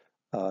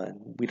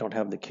 We don't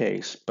have the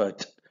case,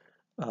 but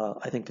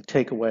I think the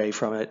takeaway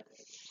from it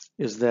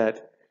is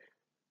that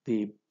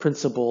the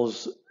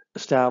principles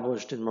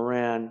established in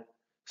Moran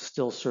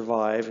still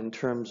survive in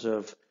terms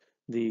of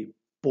the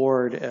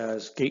board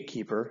as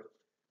gatekeeper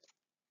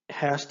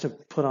has to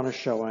put on a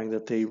showing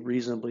that they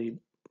reasonably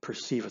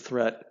perceive a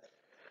threat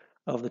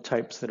of the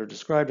types that are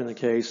described in the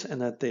case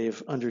and that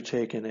they've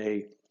undertaken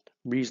a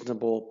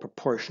reasonable,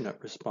 proportionate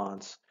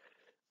response.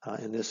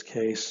 In this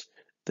case,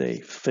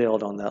 they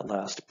failed on that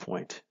last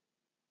point.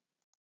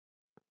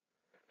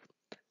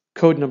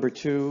 Code number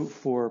 2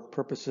 for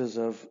purposes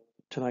of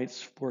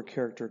tonight's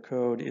 4-character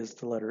code is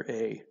the letter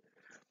A.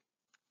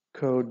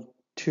 Code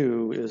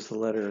 2 is the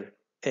letter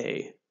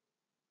A.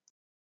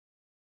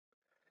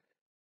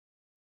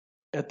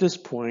 At this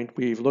point,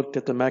 we've looked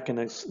at the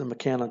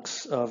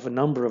mechanics of a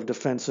number of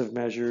defensive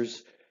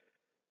measures,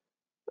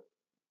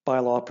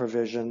 bylaw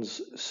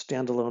provisions,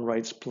 standalone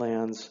rights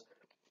plans,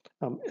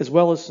 as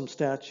well as some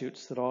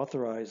statutes that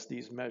authorize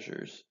these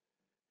measures.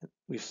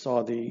 We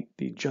saw the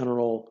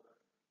general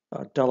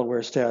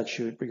Delaware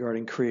statute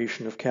regarding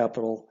creation of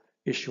capital,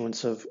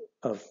 issuance of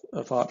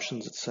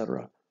options,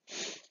 etc.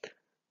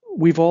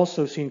 We've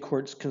also seen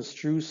courts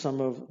construe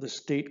some of the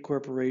state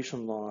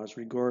corporation laws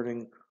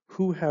regarding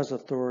who has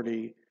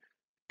authority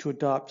to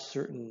adopt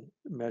certain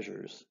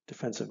measures,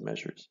 defensive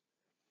measures.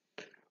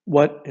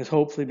 What has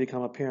hopefully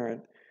become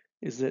apparent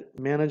is that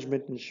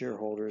management and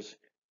shareholders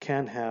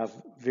can have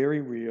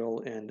very real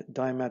and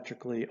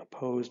diametrically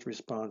opposed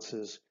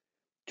responses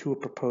to a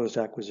proposed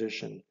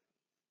acquisition,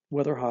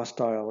 whether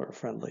hostile or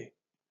friendly.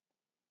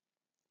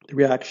 The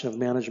reaction of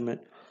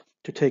management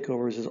to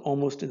takeovers is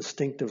almost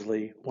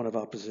instinctively one of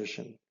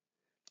opposition.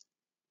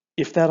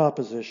 If that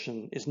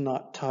opposition is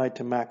not tied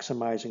to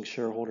maximizing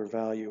shareholder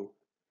value,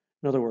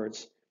 in other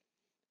words,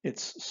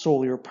 it's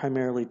solely or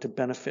primarily to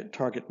benefit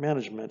target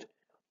management,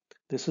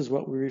 this is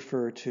what we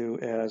refer to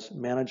as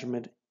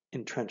management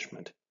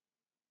entrenchment.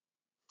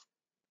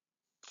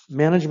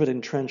 Management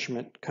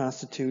entrenchment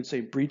constitutes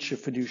a breach of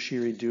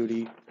fiduciary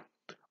duty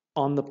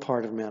on the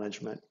part of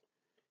management.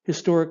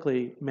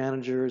 Historically,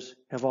 managers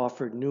have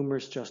offered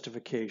numerous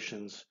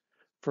justifications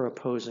for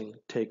opposing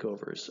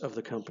takeovers of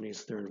the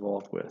companies they're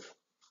involved with.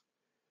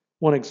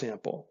 One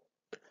example,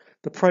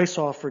 the price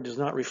offered does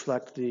not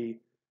reflect the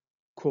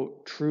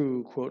quote,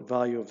 true, quote,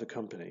 value of the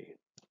company.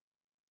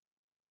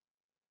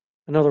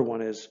 Another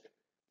one is,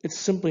 it's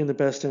simply in the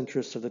best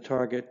interest of the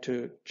target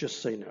to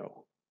just say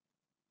no.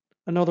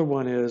 Another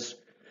one is,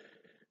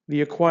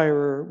 the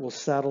acquirer will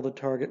saddle the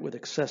target with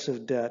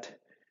excessive debt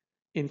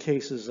in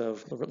cases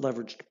of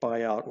leveraged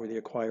buyout where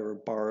the acquirer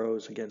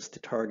borrows against the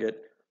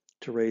target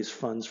to raise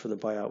funds for the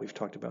buyout. We've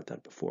talked about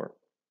that before.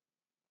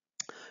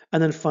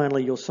 And then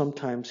finally, you'll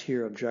sometimes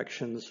hear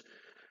objections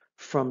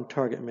from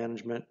target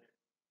management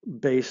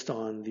based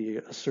on the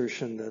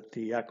assertion that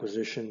the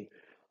acquisition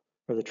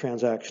or the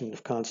transaction,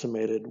 if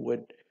consummated,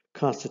 would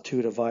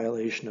constitute a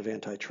violation of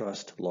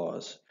antitrust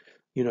laws.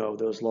 You know,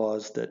 those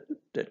laws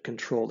that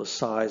control the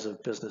size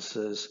of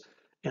businesses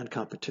and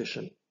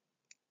competition.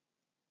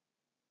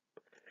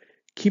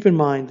 Keep in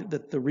mind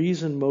that the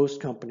reason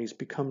most companies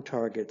become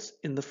targets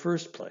in the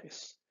first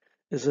place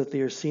is that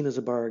they are seen as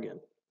a bargain.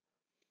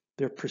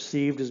 They're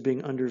perceived as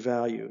being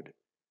undervalued,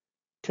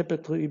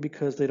 typically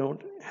because they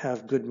don't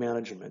have good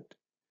management.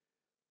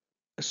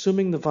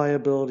 Assuming the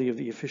viability of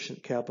the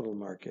efficient capital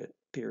market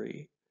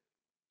theory,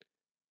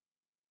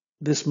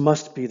 this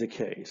must be the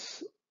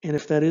case. And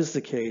if that is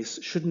the case,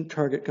 shouldn't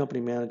target company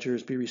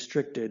managers be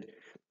restricted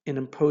in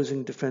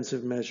imposing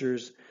defensive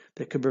measures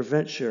that could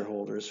prevent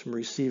shareholders from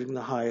receiving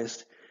the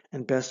highest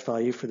and best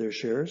value for their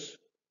shares?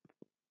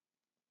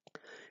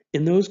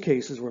 In those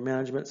cases where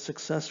management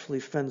successfully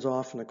fends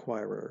off an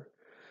acquirer,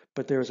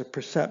 but there is a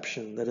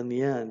perception that in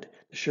the end,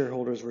 the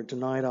shareholders were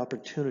denied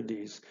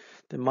opportunities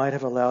that might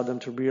have allowed them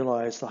to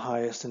realize the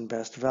highest and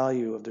best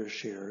value of their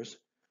shares,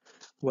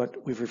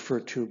 what we've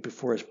referred to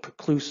before as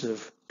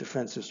preclusive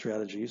defensive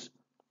strategies,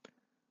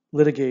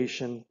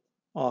 litigation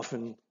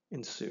often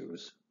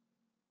ensues.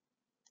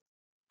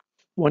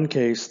 One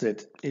case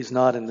that is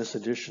not in this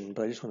edition,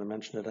 but I just want to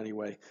mention it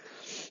anyway,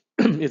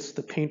 it's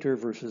the Painter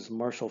versus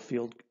Marshall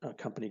Field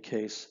Company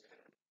case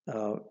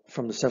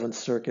from the Seventh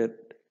Circuit,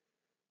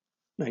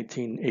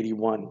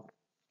 1981.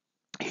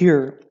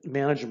 Here,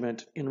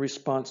 management, in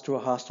response to a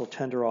hostile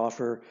tender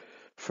offer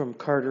from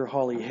Carter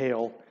Hawley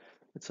Hale,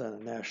 it's a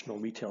national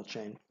retail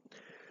chain,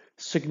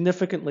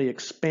 significantly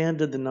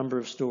expanded the number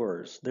of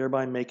stores,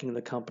 thereby making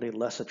the company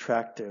less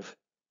attractive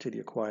to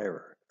the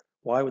acquirer.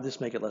 Why would this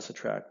make it less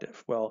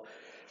attractive? Well,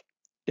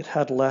 it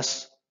had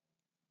less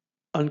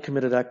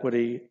uncommitted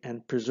equity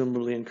and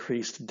presumably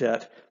increased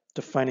debt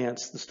to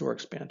finance the store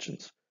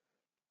expansions.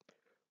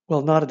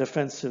 Well, not a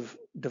defensive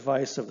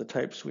device of the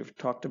types we've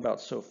talked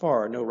about so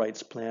far, no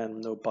rights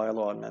plan, no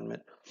bylaw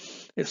amendment.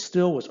 It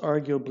still was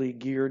arguably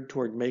geared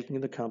toward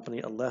making the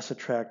company a less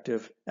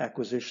attractive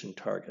acquisition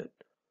target.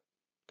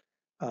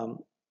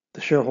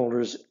 The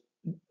shareholders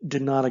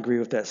did not agree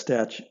with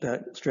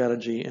that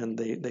strategy, and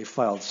they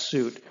filed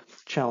suit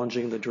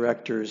challenging the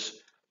directors'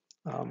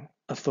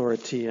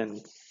 authority and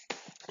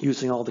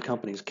using all the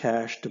company's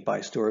cash to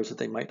buy stores that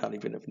they might not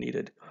even have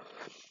needed.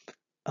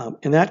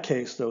 In that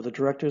case, though, the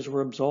directors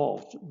were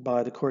absolved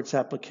by the court's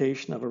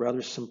application of a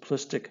rather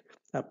simplistic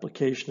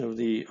application of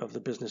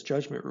the business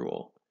judgment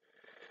rule,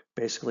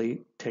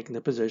 basically taking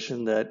the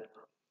position that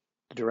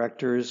the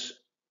directors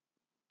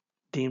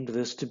deemed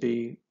this to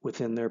be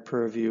within their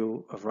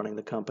purview of running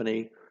the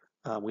company.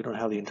 We don't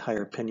have the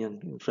entire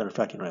opinion. As a matter of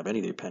fact, you don't have any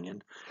of the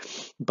opinion.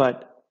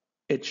 But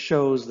it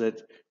shows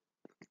that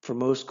for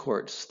most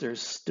courts,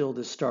 there's still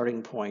this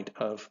starting point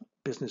of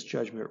business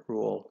judgment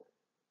rule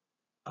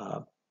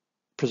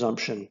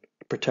presumption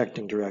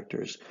protecting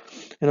directors.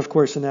 And of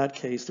course, in that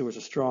case, there was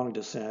a strong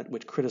dissent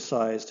which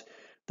criticized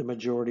the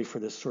majority for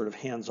this sort of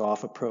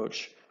hands-off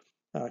approach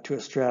to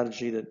a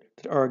strategy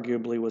that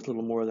arguably was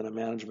little more than a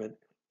management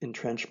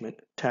entrenchment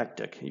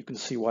tactic. You can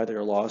see why there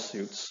are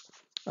lawsuits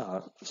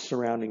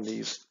surrounding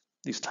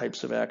these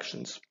types of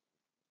actions.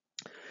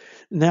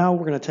 Now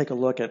we're going to take a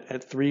look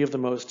at three of the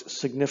most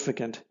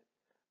significant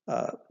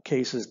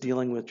cases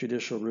dealing with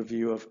judicial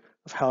review of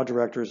how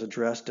directors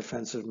address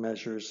defensive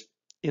measures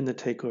in the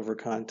takeover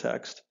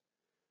context.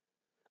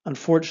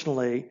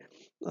 Unfortunately,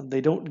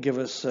 they don't give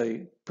us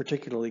a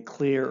particularly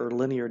clear or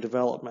linear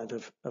development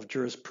of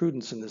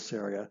jurisprudence in this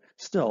area.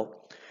 Still,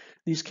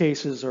 these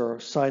cases are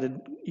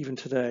cited even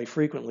today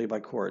frequently by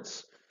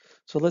courts.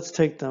 So let's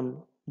take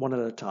them one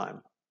at a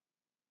time.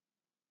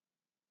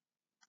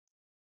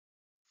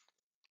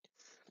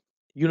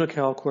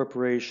 Unocal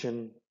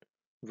Corporation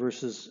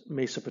versus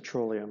Mesa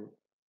Petroleum,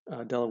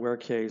 Delaware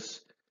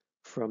case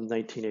from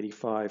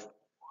 1985.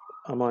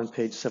 I'm on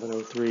page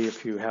 703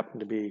 if you happen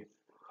to be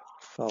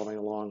following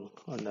along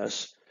on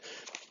this.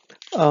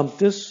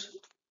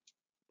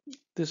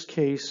 This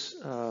case,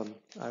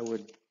 I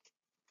would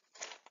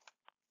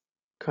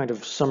kind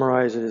of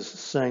summarize it as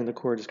saying the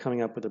court is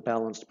coming up with a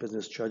balanced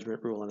business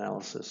judgment rule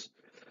analysis.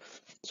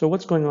 So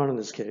what's going on in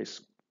this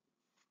case?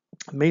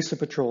 Mesa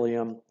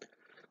Petroleum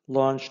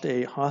launched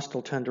a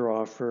hostile tender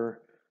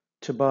offer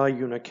to buy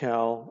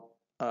Unocal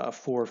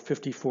for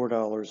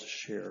 $54 a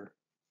share.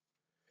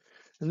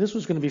 And this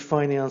was going to be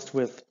financed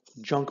with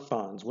junk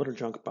bonds. What are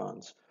junk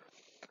bonds?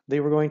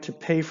 They were going to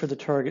pay for the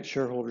target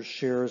shareholders'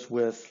 shares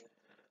with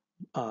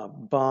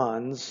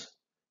bonds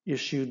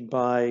issued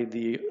by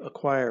the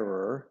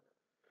acquirer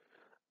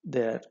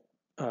that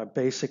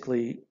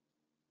basically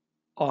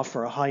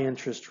offer a high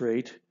interest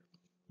rate,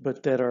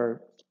 but that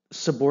are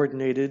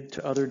subordinated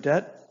to other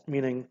debt,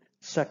 meaning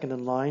second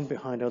in line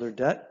behind other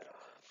debt.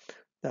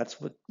 That's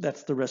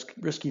the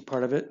risky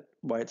part of it,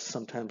 why it's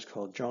sometimes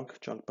called junk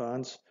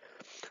bonds.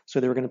 So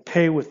they were going to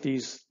pay with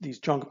these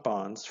junk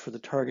bonds for the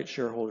target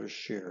shareholders'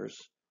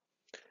 shares.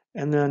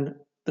 And then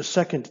the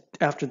second,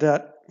 after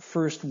that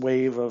first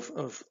wave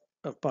of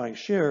buying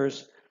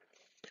shares,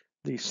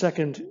 the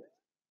second,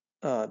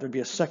 there'd be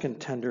a second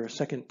tender, a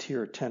second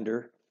tier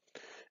tender.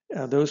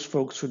 Those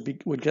folks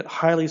would get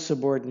highly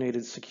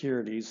subordinated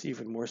securities,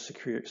 even more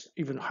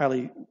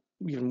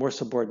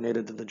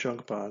subordinated than the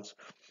junk bonds.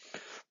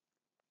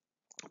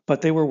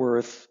 But they were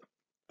worth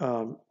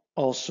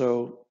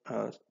also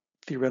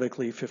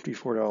theoretically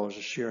 $54 a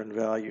share in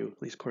value,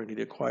 at least according to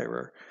the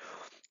acquirer.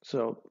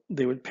 So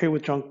they would pay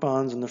with junk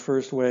bonds in the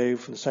first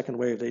wave. In the second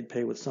wave, they'd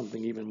pay with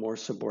something even more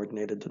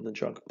subordinated than the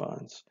junk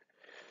bonds.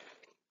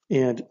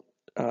 And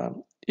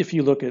if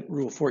you look at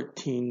Rule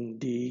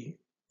 14D-10,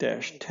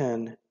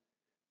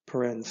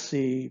 paren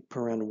C,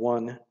 paren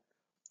 1,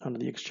 under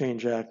the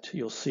Exchange Act,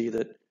 you'll see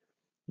that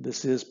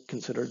this is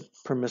considered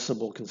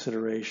permissible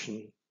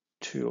consideration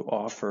to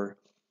offer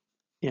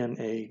in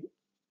a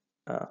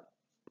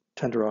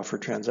tender offer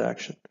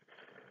transaction.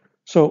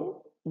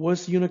 So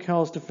was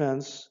Unical's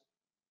defense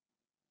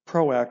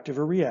proactive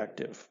or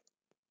reactive?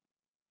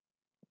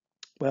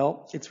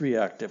 Well, it's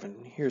reactive,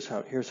 and here's how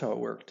it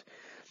worked.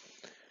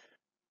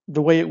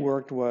 The way it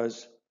worked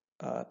was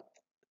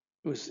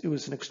it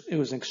was an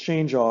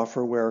exchange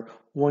offer where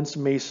once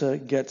Mesa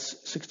gets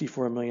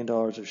 $64 million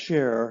of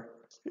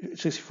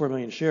 64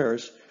 million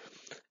shares,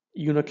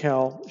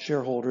 Unical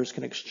shareholders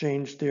can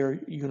exchange their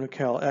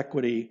Unical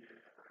equity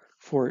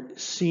for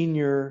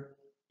senior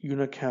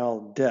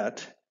Unical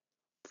debt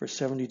for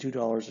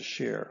 $72 a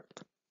share,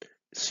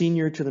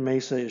 senior to the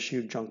Mesa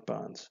issued junk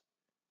bonds.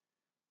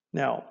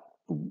 Now,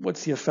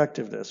 what's the effect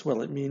of this?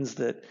 Well, it means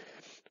that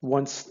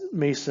once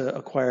Mesa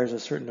acquires a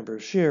certain number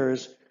of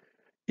shares,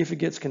 if it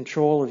gets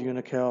control of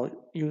Unical,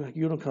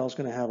 Unical is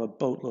going to have a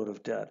boatload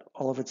of debt.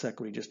 All of its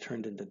equity just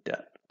turned into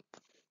debt.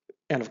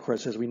 And of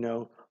course, as we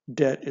know,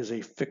 debt is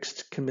a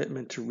fixed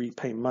commitment to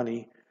repay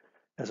money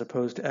as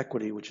opposed to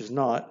equity, which is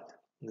not.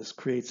 And this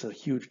creates a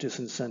huge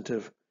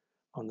disincentive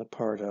on the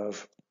part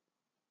of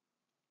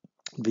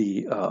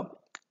the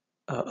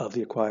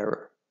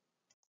acquirer.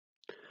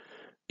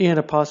 And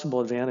a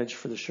possible advantage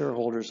for the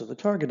shareholders of the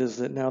target is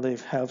that now they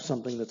have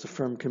something that's a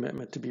firm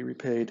commitment to be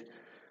repaid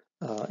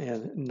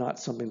and not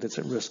something that's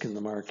at risk in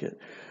the market.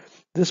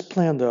 This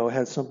plan, though,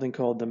 had something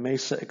called the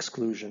Mesa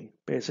exclusion.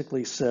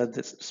 Basically said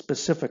that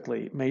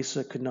specifically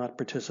Mesa could not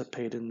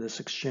participate in this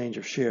exchange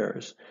of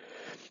shares.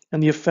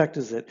 And the effect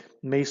is that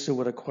Mesa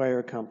would acquire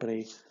a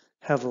company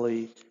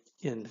heavily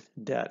in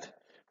debt.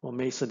 Well,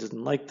 Mesa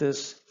didn't like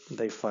this,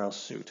 they file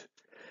suit.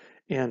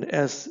 And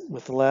as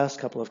with the last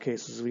couple of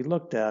cases we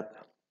looked at,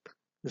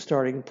 the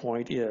starting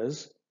point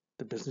is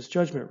the business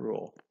judgment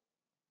rule.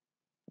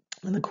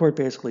 And the court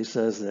basically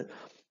says that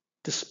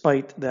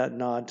despite that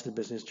nod to the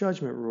business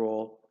judgment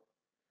rule,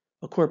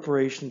 a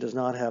corporation does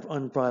not have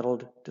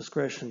unbridled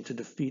discretion to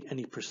defeat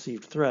any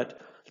perceived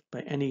threat by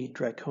any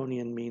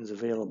draconian means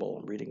available.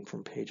 I'm reading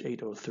from page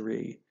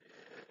 803.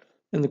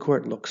 And the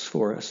court looks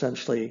for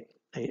essentially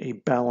a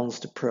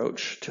balanced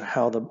approach to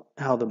how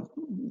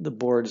the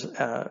board's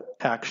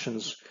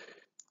actions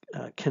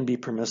can be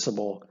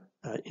permissible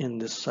in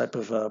this type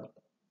of a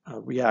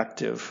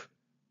reactive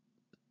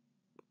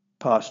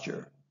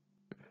posture.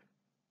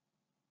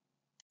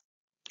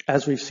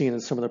 As we've seen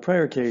in some of the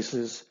prior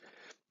cases,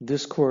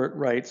 this court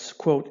writes,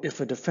 quote, if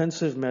a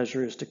defensive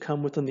measure is to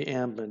come within the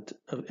ambit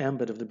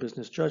of the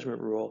business judgment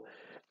rule,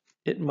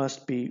 it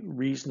must be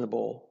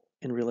reasonable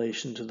in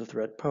relation to the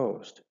threat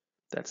posed.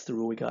 That's the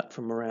rule we got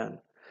from Moran.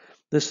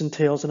 This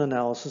entails an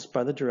analysis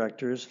by the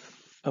directors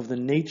of the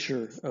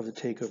nature of the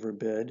takeover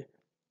bid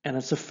and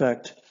its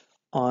effect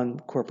on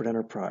corporate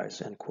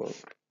enterprise, end quote.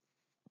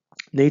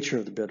 Nature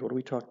of the bid, what are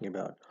we talking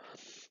about?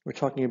 We're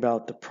talking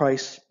about the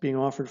price being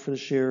offered for the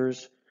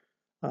shares,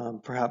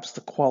 perhaps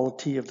the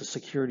quality of the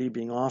security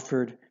being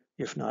offered,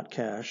 if not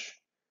cash,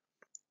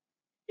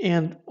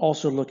 and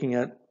also looking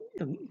at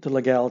the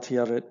legality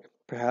of it,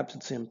 perhaps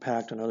its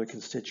impact on other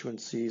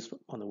constituencies,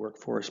 on the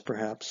workforce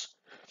perhaps.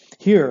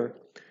 Here,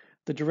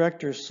 the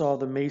directors saw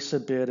the Mesa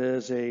bid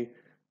as a,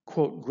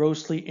 quote,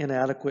 grossly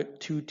inadequate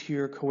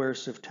two-tier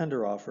coercive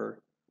tender offer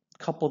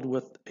coupled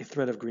with a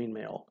threat of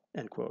greenmail,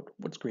 end quote.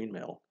 What's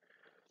greenmail?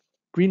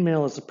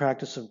 Greenmail is the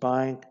practice of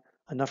buying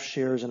enough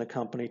shares in a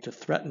company to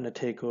threaten a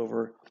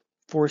takeover,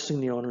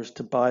 forcing the owners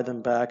to buy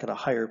them back at a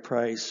higher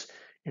price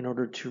in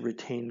order to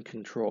retain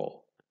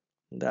control.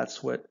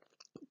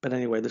 But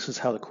anyway, this is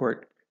how the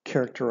court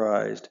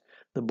characterized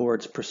the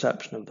board's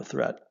perception of the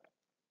threat.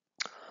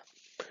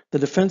 The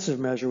defensive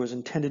measure was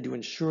intended to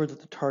ensure that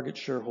the target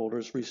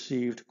shareholders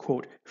received,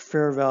 quote,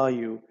 fair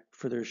value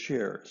for their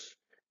shares,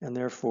 and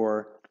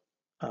therefore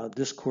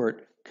this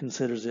court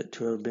considers it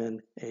to have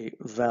been a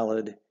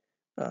valid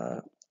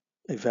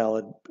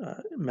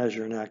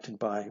measure enacted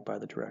by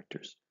the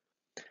directors.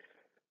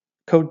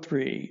 Code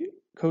 3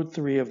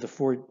 of the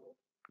Ford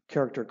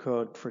character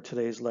code for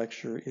today's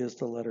lecture is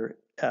the letter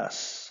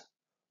S.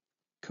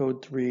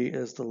 Code 3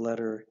 is the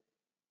letter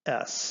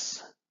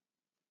S.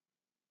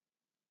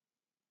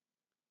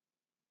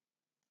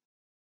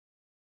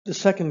 The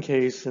second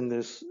case in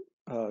this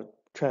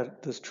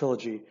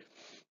trilogy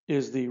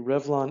is the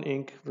Revlon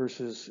Inc.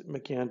 versus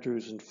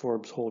McAndrews and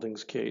Forbes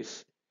Holdings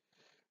case.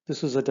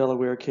 This is a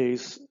Delaware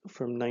case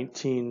from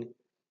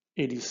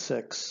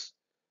 1986.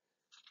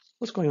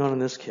 What's going on in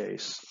this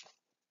case?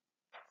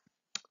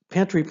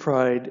 Pantry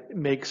Pride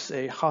makes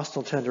a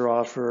hostile tender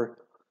offer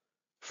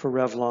for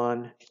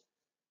Revlon,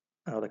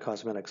 the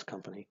cosmetics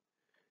company,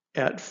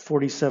 at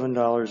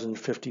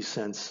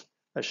 $47.50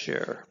 a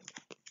share.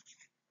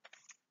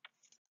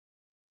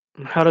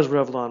 How does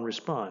Revlon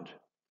respond?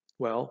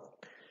 Well,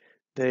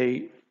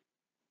 they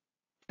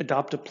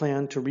adopt a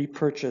plan to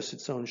repurchase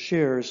its own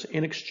shares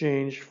in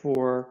exchange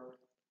for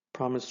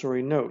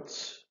promissory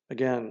notes.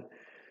 Again,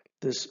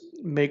 this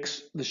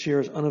makes the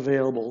shares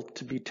unavailable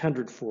to be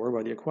tendered for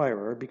by the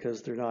acquirer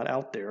because they're not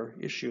out there,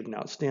 issued and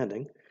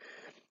outstanding.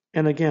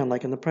 And again,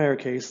 like in the prior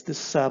case, this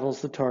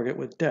saddles the target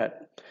with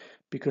debt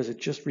because it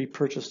just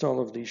repurchased all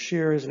of these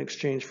shares in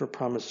exchange for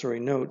promissory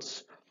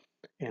notes.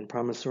 And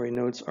promissory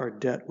notes are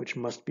debt which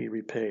must be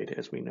repaid,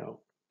 as we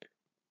know.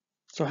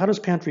 So how does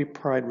Pantry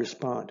Pride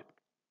respond?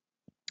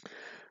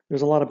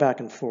 There's a lot of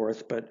back and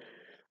forth, but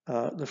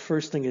the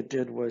first thing it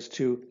did was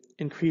to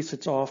increase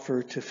its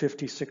offer to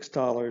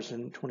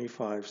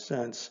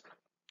 $56.25,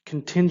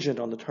 contingent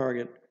on the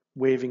target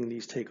waiving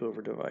these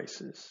takeover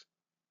devices.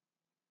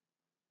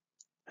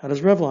 How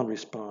does Revlon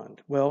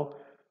respond? Well,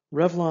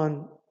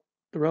 the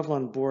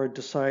Revlon board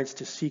decides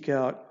to seek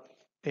out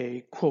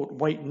a, quote,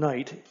 white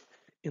knight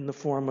in the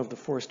form of the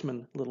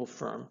Forstmann Little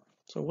firm.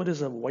 So what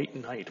is a white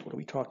knight? What are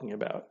we talking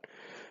about?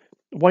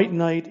 White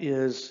knight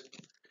is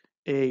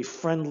a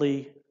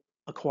friendly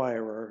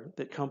acquirer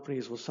that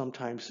companies will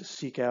sometimes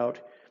seek out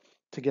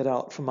to get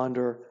out from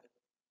under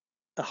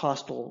a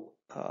hostile,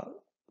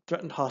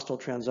 threatened hostile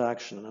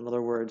transaction. In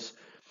other words,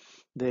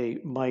 they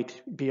might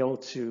be able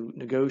to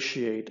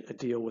negotiate a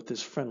deal with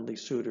this friendly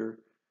suitor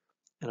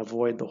and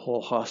avoid the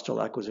whole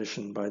hostile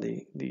acquisition by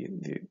the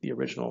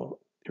original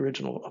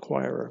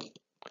acquirer.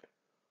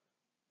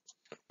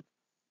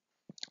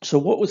 So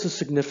what was the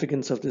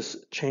significance of this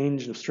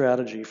change of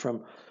strategy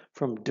from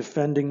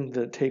defending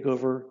the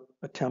takeover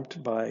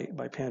attempt by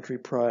Pantry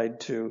Pride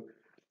to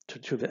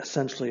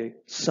essentially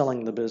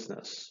selling the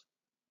business?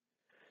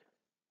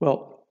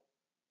 Well,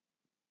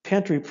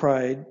 Pantry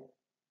Pride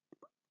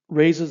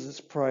raises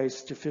its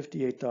price to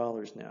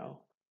 $58 now,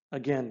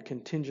 again,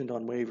 contingent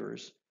on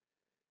waivers.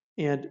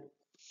 And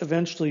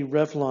eventually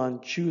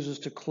Revlon chooses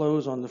to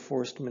close on the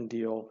Forstmann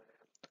deal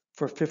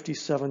for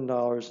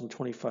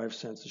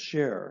 $57.25 a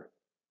share,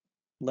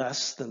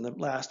 less than the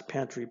last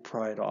Pantry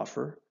Pride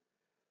offer.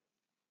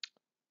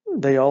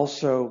 They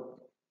also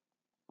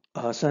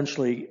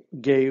essentially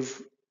gave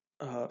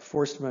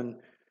Forstmann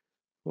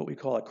what we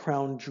call a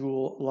crown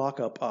jewel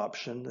lockup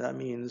option. That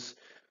means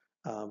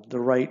the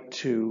right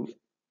to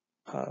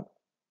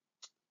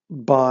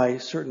buy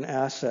certain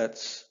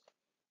assets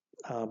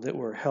that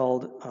were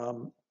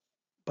held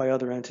by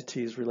other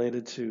entities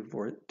related to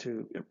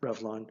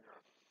Revlon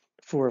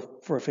for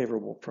a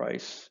favorable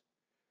price.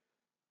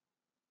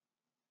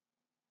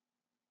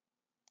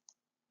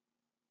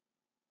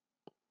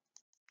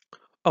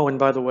 Oh, and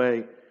by the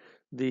way,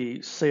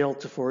 the sale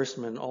to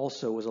Forstmann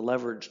also was a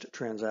leveraged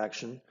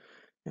transaction,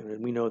 and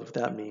we know what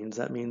that means.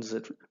 That means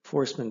that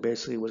Forstmann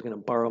basically was going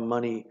to borrow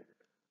money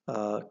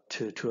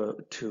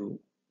to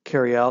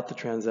carry out the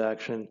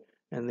transaction,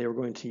 and they were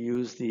going to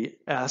use the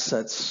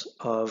assets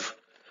of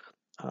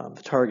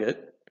the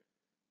target,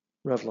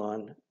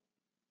 Revlon,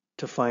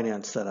 to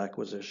finance that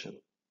acquisition.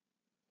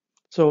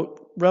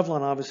 So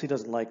Revlon obviously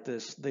doesn't like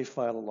this. They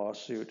filed a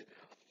lawsuit,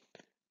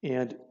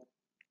 and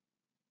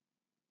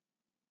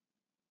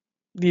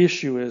the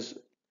issue is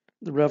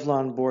the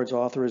Revlon board's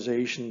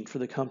authorization for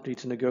the company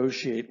to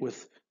negotiate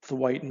with the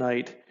White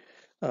Knight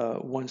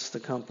once the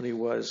company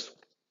was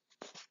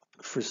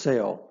for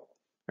sale,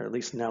 or at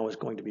least now is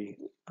going to be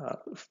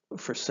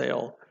for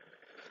sale.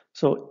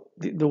 So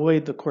the way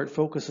the court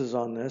focuses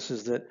on this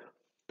is that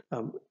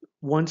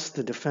once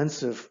the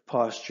defensive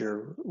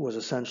posture was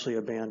essentially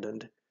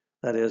abandoned,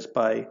 that is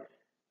by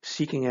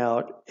seeking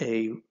out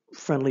a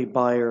friendly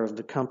buyer of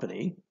the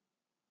company,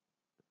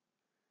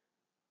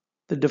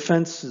 the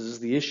defenses,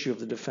 the issue of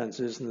the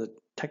defenses and the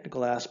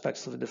technical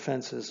aspects of the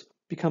defenses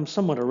become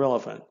somewhat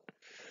irrelevant.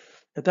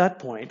 At that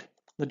point,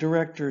 the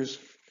directors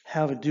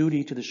have a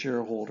duty to the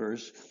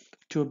shareholders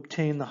to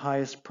obtain the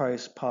highest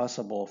price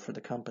possible for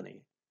the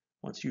company.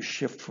 Once you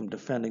shift from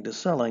defending to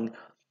selling,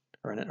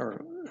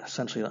 or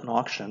essentially an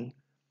auction,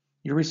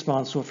 you're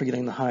responsible for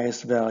getting the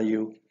highest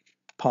value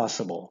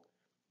possible.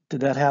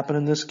 Did that happen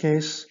in this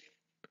case?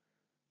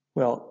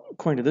 Well,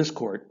 according to this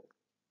court,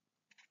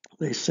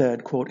 they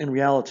said, quote, in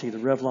reality, the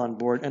Revlon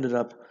board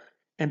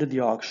ended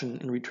the auction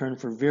in return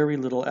for very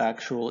little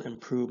actual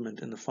improvement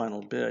in the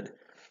final bid.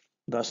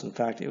 Thus, in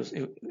fact,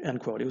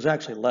 end quote, it was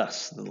actually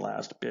less than the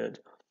last bid.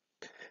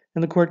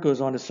 And the court goes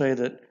on to say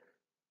that,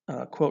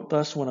 quote,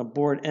 thus, when a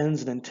board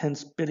ends an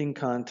intense bidding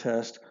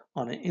contest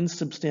on an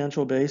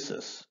insubstantial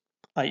basis,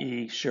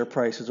 i.e. share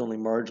price is only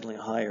marginally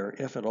higher,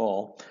 if at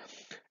all,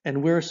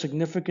 and where a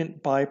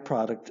significant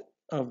byproduct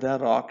of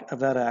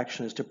that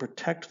action is to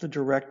protect the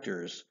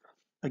directors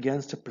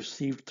against a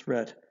perceived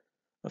threat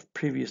of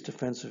previous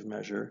defensive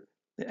measure,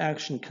 the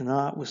action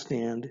cannot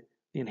withstand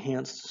the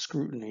enhanced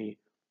scrutiny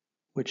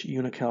which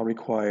UNICAL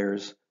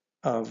requires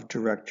of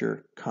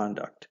director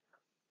conduct.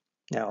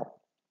 Now,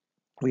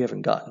 we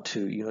haven't gotten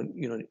to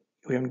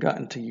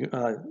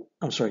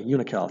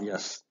UNICAL.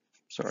 Yes,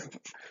 sorry.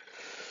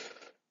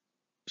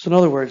 So in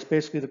other words,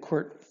 basically the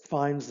court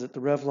finds that the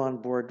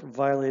Revlon board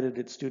violated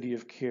its duty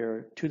of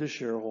care to the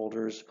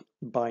shareholders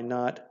by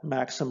not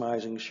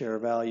maximizing share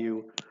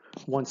value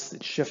once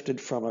it shifted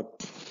from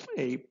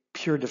a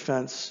pure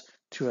defense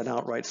to an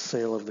outright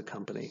sale of the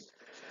company.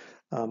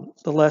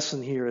 The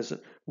lesson here is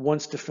that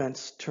once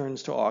defense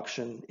turns to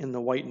auction in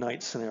the white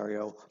knight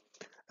scenario,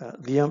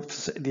 the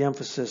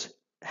emphasis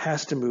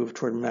has to move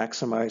toward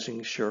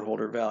maximizing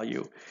shareholder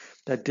value.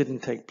 That didn't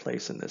take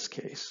place in this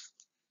case.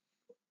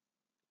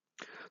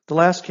 The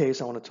last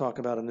case I want to talk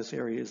about in this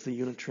area is the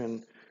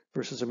Unitrin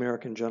versus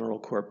American General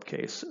Corp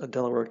case, a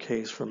Delaware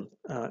case from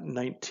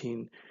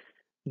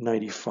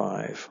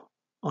 1995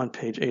 on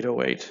page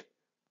 808.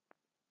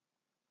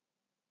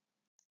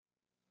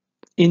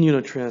 In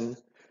Unitrin,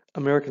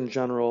 American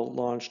General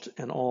launched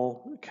an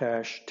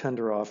all-cash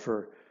tender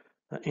offer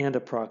and a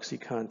proxy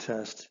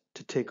contest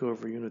to take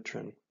over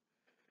Unitrin.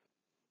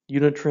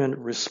 Unitrin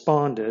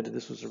responded,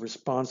 this was a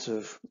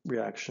responsive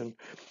reaction,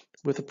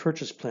 with a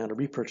purchase plan, a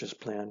repurchase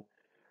plan,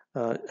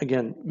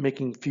 again,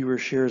 making fewer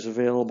shares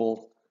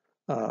available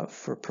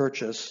for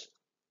purchase,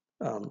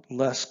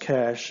 less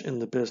cash in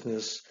the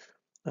business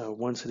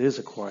once it is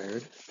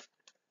acquired.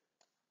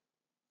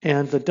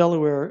 And the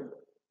Delaware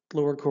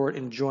lower court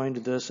enjoined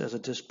this as a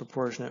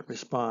disproportionate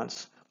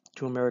response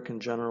to American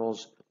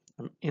General's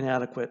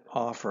inadequate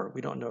offer.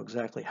 We don't know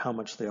exactly how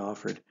much they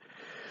offered.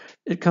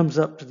 It comes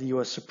up to the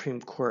U.S.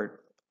 Supreme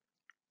Court,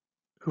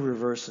 who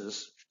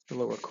reverses the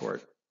lower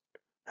court.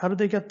 How did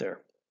they get there?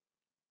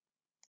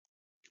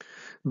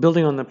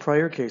 Building on the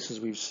prior cases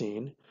we've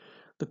seen,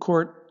 the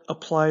court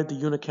applied the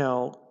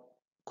UNICAL,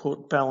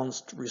 quote,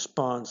 balanced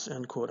response,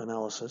 end quote,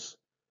 analysis,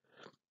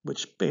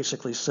 which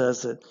basically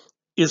says that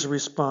is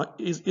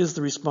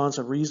the response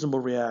a reasonable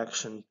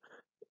reaction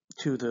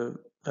to the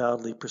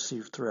validly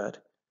perceived threat?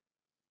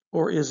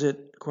 Or is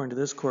it, according to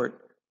this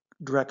court,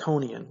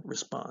 draconian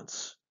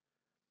response?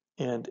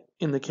 And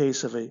in the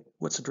case of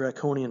what's a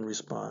draconian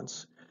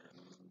response?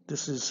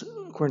 This is,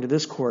 according to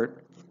this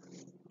court,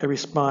 a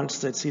response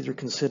that's either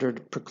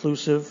considered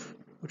preclusive,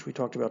 which we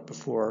talked about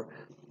before,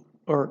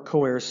 or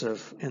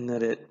coercive in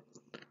that it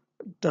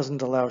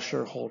doesn't allow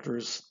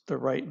shareholders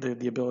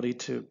the ability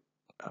to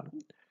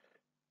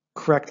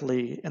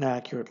correctly and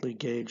accurately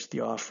gauge the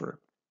offer.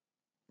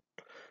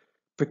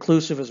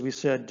 Preclusive, as we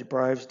said,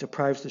 deprives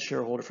the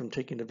shareholder from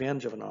taking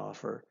advantage of an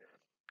offer.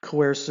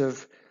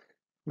 Coercive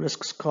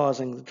risks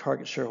causing the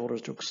target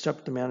shareholders to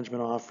accept the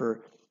management offer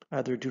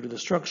either due to the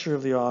structure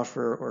of the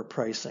offer or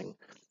pricing.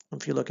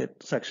 If you look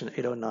at section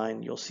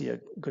 809, you'll see a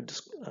good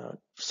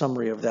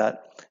summary of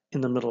that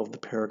in the middle of the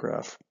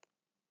paragraph.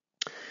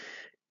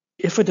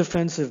 If a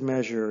defensive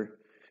measure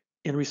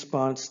in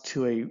response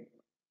to a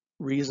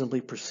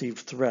reasonably perceived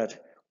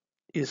threat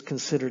is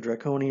considered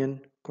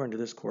draconian, according to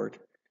this court,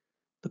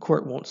 the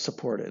court won't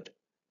support it.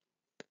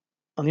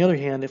 On the other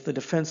hand, if the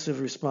defensive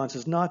response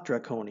is not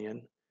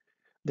draconian,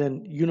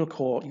 then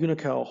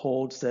UNICAL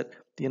holds that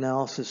the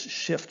analysis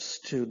shifts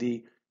to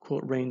the,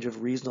 quote, range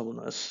of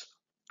reasonableness,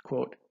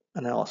 quote,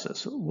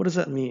 analysis. What does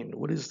that mean?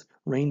 What is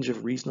range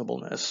of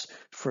reasonableness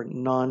for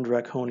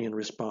non-draconian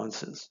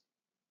responses?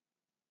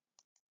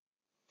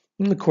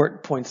 And the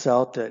court points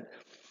out that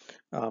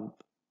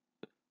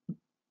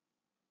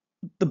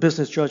the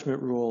business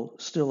judgment rule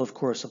still, of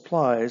course,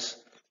 applies.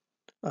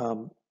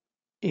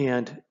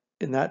 And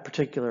in that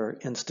particular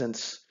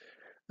instance,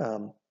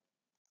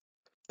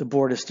 the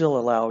board is still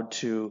allowed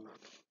to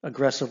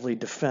aggressively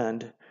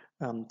defend,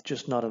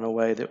 just not in a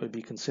way that would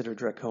be considered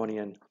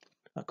draconian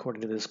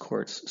according to this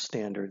court's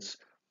standards.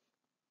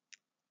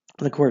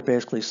 And the court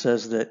basically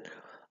says that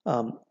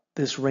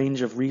this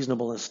range of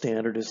reasonableness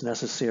standard is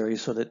necessary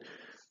so that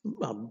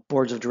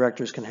boards of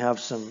directors can have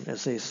some,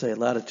 as they say,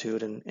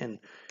 latitude in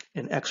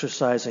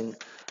exercising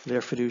their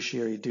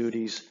fiduciary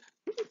duties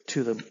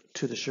to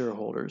the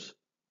shareholders.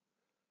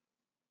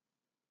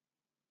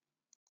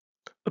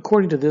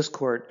 According to this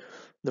court,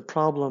 the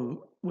problem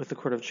with the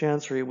Court of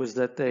Chancery was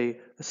that they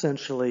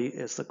essentially,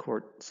 as the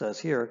court says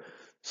here,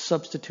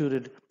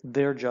 substituted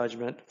their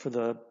judgment for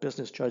the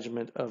business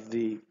judgment of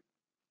the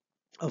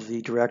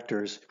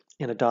directors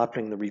in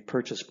adopting the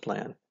repurchase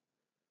plan.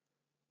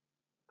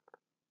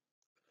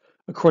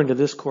 According to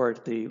this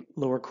court, the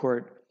lower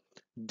court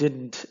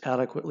didn't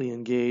adequately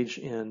engage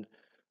in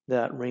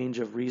that range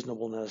of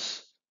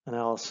reasonableness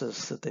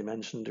analysis that they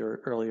mentioned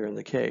earlier in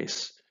the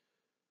case.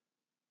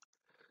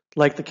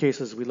 Like the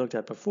cases we looked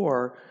at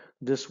before,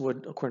 this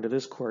would, according to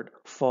this court,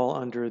 fall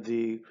under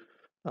the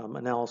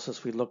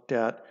analysis we looked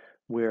at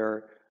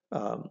where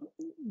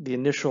the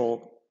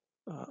initial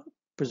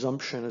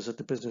presumption is that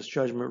the business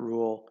judgment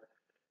rule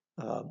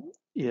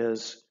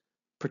is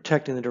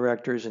protecting the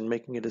directors and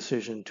making a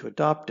decision to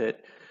adopt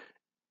it.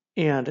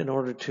 And in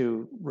order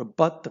to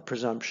rebut the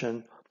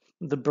presumption,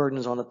 the burden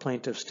is on the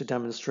plaintiffs to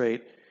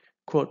demonstrate,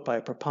 quote, by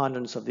a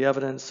preponderance of the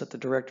evidence that the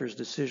director's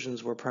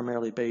decisions were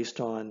primarily based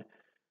on,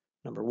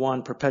 number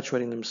one,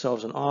 perpetuating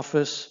themselves in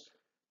office,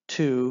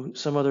 two,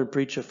 some other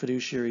breach of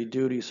fiduciary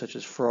duty such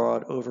as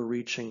fraud,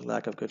 overreaching,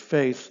 lack of good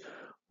faith,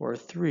 or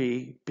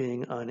three,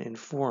 being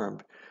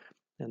uninformed.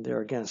 And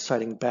they're again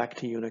citing back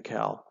to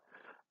Unocal.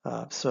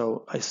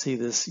 So I see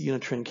this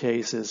Unitrin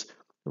case as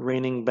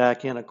reining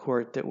back in a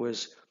court that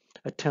was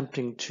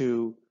attempting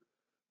to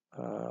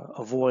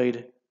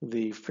avoid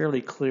the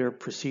fairly clear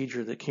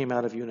procedure that came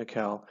out of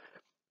Unocal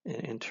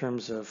in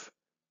terms of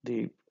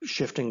the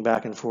shifting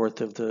back and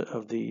forth of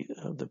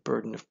the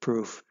burden of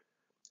proof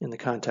in the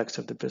context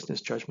of the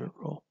business judgment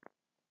rule.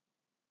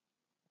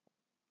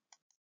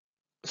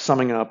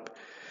 Summing up,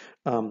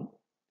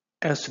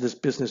 as to this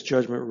business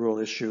judgment rule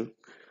issue,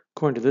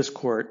 according to this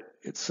court,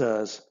 it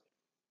says,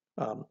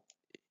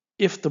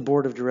 if the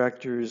board of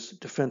directors'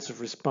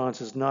 defensive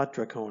response is not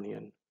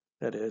draconian,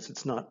 that is,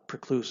 it's not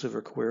preclusive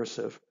or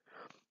coercive,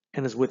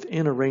 and is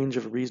within a range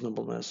of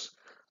reasonableness,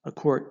 a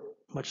court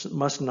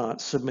must not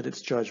submit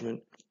its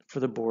judgment for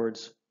the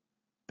board's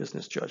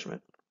business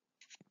judgment.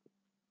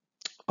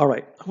 All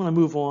right, I want to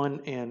move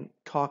on and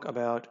talk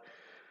about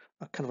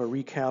a kind of a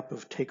recap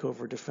of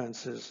takeover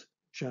defenses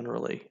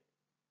generally.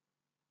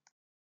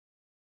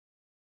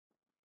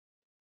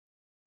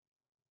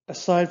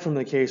 Aside from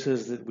the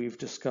cases that we've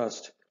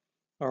discussed,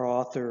 our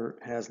author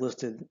has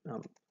listed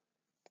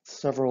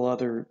several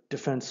other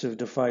defensive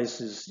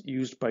devices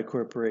used by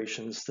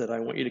corporations that I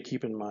want you to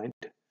keep in mind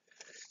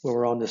while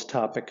we're on this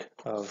topic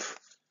of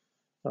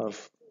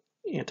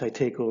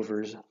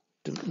anti-takeovers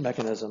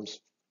mechanisms.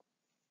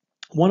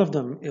 One of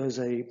them is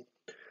a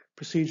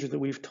procedure that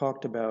we've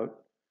talked about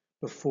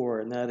before,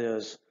 and that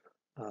is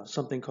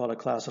something called a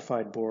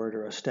classified board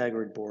or a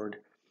staggered board.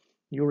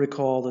 You'll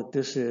recall that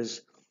this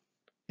is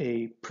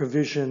a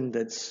provision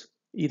that's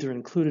either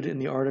included in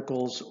the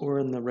articles or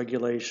in the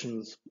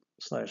regulations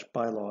 /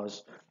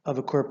 bylaws of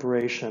a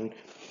corporation.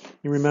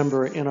 You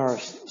remember in our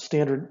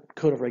standard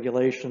code of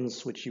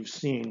regulations, which you've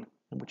seen,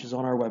 which is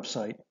on our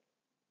website,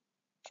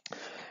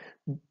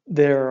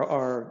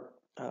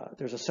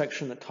 there's a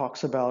section that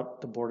talks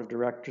about the board of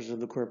directors of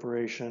the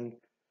corporation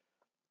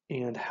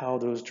and how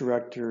those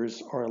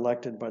directors are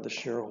elected by the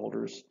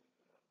shareholders.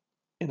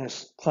 In a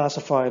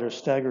classified or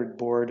staggered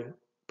board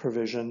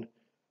provision,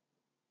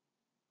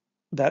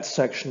 that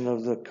section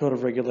of the Code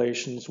of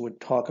Regulations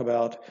would talk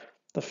about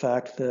the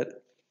fact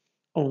that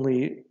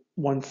only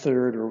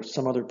 1/3 or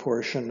some other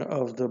portion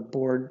of the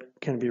board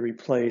can be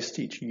replaced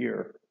each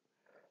year.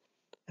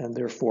 And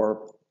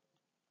therefore,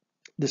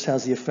 this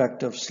has the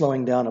effect of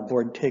slowing down a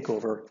board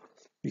takeover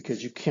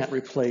because you can't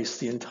replace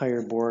the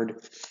entire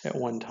board at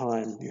one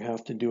time. You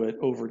have to do it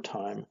over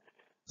time.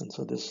 And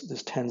so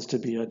this tends to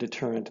be a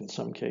deterrent in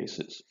some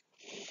cases.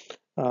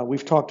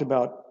 We've talked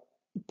about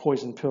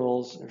poison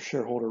pills or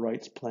shareholder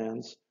rights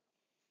plans,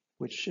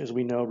 which, as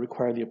we know,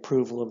 require the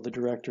approval of the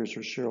directors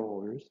or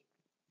shareholders.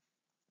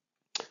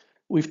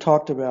 We've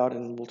talked about,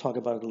 and we'll talk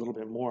about it a little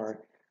bit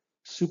more,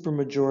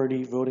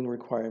 supermajority voting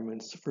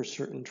requirements for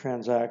certain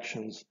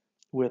transactions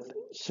with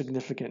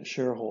significant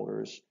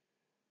shareholders.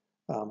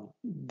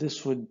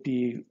 This would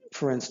be,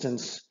 for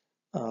instance,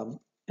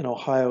 in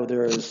Ohio,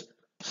 there is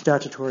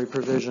statutory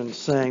provision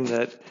saying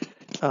that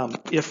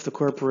if the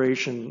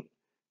corporation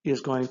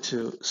is going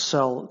to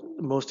sell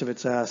most of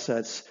its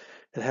assets,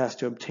 it has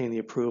to obtain the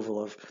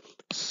approval of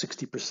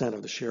 60%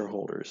 of the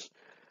shareholders.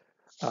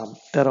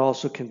 That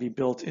also can be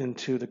built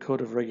into the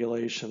Code of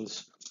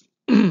Regulations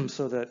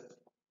so that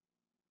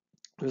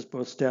there's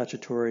both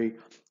statutory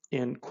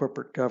and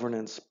corporate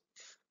governance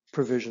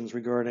provisions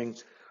regarding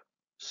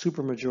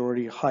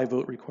supermajority high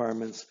vote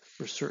requirements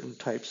for certain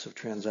types of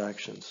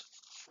transactions.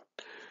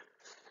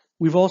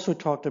 We've also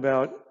talked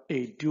about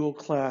a dual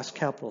class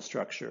capital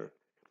structure.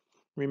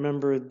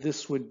 Remember,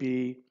 this would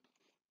be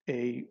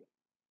a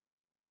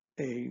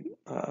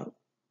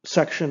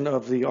section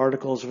of the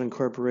Articles of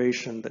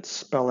Incorporation that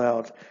spell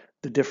out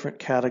the different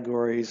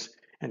categories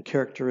and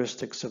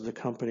characteristics of the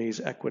company's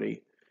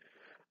equity.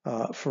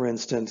 For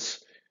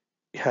instance,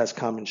 it has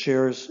common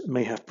shares,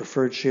 may have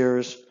preferred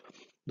shares.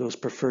 Those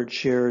preferred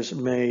shares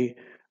may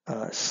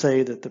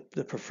say that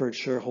the preferred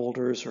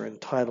shareholders are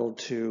entitled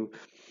to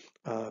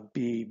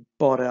be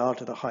bought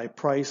out at a high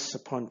price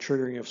upon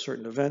triggering of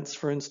certain events,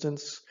 for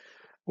instance,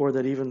 or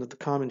that even that the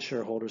common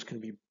shareholders can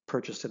be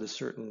purchased at a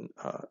certain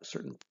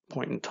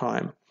point in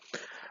time.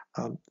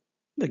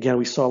 Again,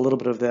 we saw a little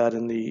bit of that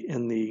in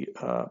the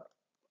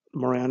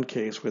Moran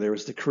case, where there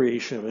was the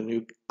creation of a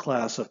new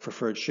class of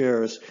preferred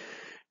shares,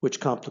 which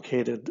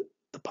complicated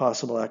the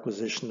possible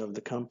acquisition of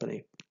the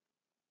company.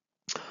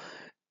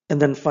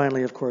 And then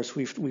finally, of course,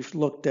 we've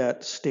looked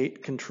at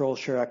state control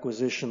share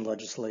acquisition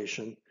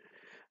legislation,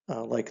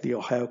 like the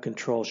Ohio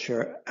Control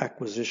Share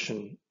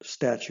Acquisition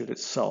Statute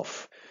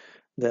itself,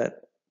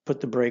 that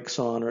put the brakes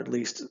on, or at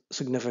least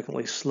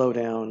significantly slow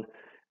down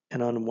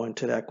an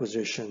unwanted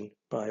acquisition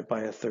by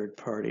a third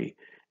party.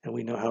 And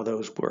we know how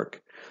those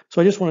work.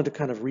 So I just wanted to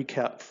kind of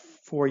recap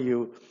for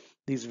you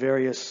these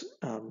various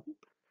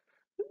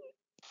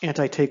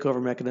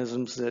anti-takeover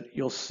mechanisms that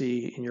you'll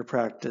see in your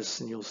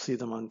practice, and you'll see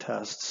them on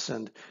tests,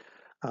 and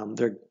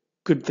they're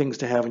good things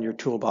to have in your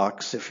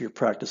toolbox if you're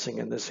practicing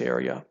in this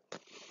area.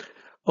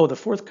 Oh, the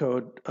fourth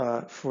code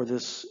for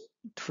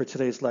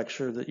today's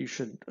lecture that you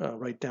should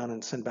write down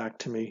and send back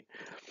to me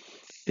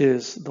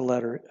is the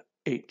letter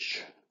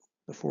H.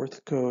 The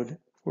fourth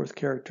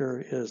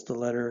character is the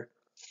letter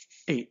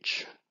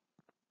H.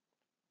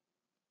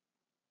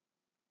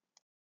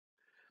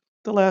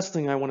 The last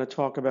thing I want to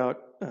talk about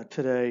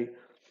today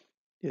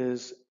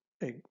is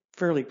a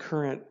fairly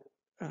current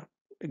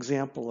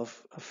example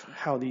of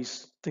how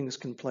these things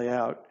can play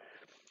out.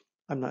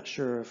 I'm not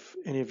sure if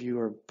any of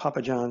you are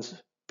Papa John's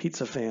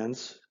pizza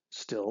fans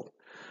still,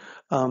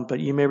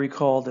 but you may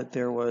recall that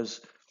there was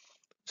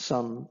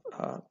some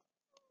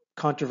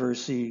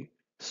controversy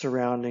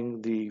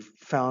surrounding the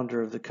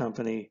founder of the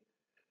company,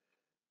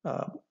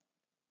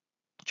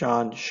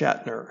 John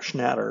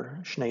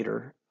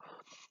Schnatter,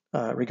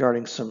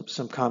 regarding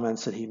some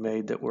comments that he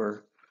made that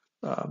were,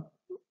 I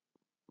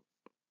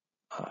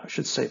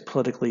should say,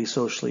 politically,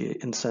 socially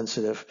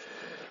insensitive.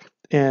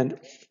 And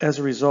as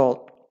a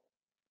result,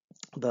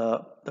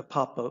 the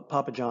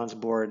Papa John's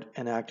board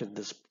enacted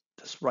this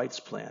rights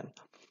plan.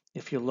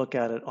 If you look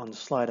at it on the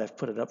slide, I've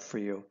put it up for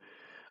you.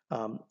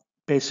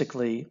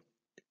 Basically,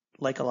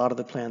 like a lot of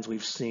the plans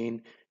we've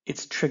seen,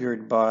 it's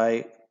triggered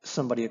by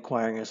somebody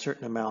acquiring a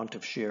certain amount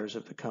of shares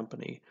of the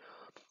company.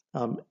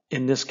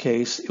 In this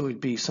case, it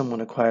would be someone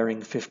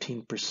acquiring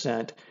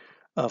 15%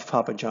 of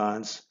Papa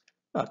John's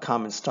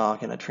common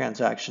stock in a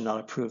transaction not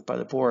approved by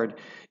the board.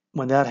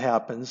 When that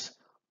happens,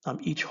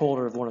 each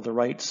holder of one of the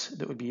rights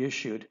that would be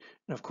issued,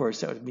 and of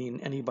course that would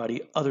mean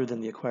anybody other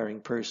than the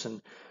acquiring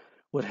person,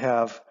 would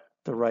have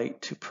the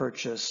right to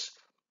purchase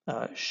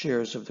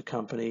shares of the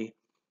company.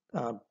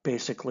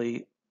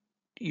 Basically,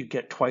 you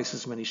get twice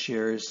as many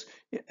shares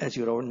as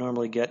you would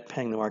normally get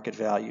paying the market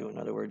value. In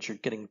other words, you're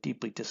getting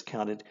deeply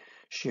discounted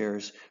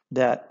shares.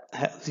 That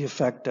has the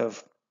effect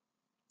of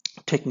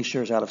taking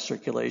shares out of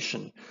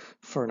circulation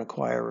for an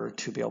acquirer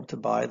to be able to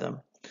buy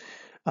them.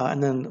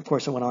 And then, of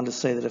course, I went on to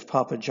say that if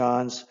Papa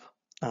John's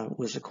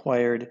was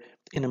acquired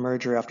in a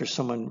merger after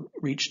someone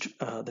reached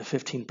the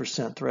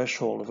 15%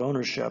 threshold of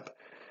ownership,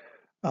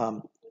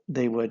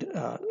 they would,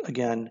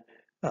 again,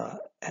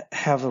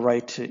 have the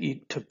right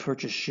to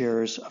purchase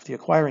shares of the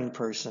acquiring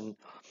person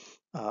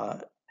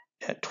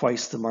at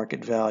twice the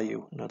market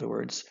value. In other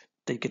words,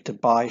 they get to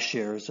buy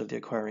shares of the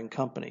acquiring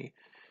company.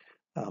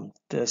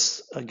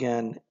 This,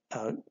 again,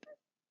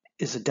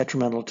 is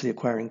detrimental to the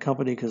acquiring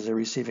company because they're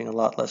receiving a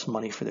lot less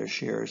money for their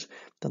shares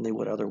than they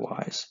would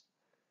otherwise.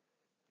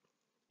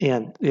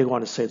 And they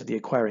want to say that the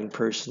acquiring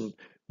person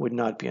would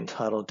not be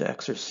entitled to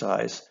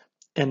exercise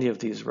any of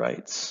these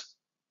rights.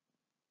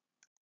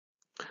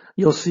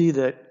 You'll see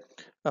that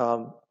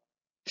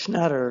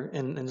Schnatter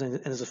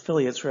and his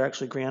affiliates were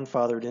actually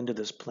grandfathered into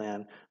this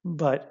plan,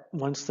 but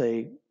once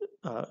they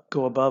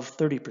go above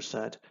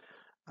 30%,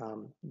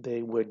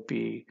 they would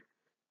be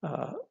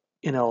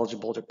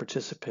ineligible to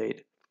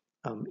participate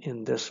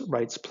in this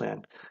rights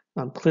plan.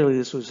 Clearly,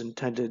 this was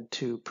intended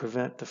to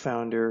prevent the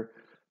founder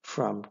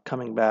from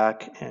coming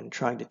back and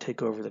trying to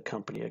take over the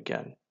company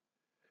again.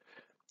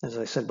 As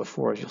I said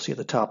before, as you'll see at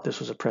the top, this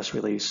was a press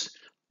release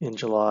in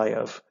July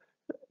of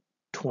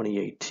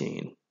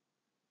 2018.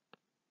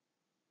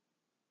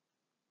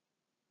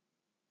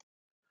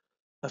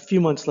 A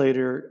few months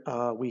later,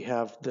 we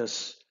have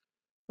this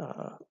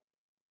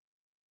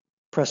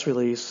press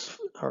release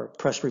or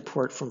press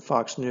report from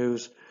Fox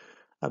News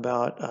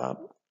about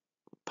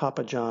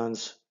Papa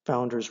John's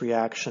founder's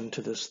reaction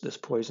to this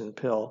poison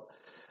pill.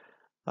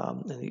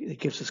 And it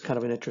gives us kind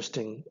of an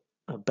interesting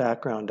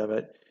background of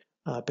it.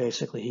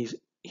 Basically,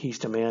 he's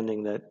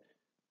demanding that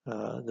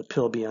the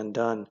pill be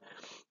undone.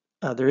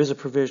 There is a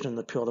provision in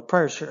the pill. The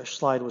prior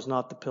slide was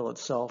not the pill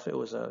itself. It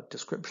was a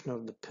description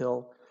of the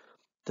pill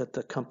that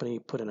the company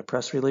put in a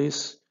press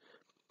release.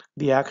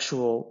 The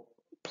actual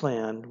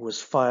plan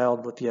was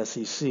filed with the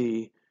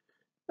SEC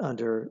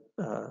under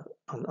on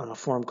a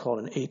form called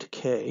an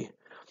 8K,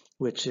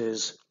 which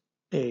is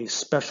a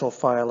special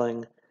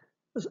filing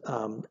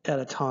at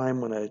a time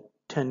when a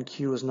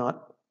 10Q is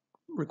not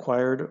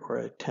required or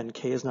a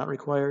 10K is not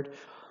required.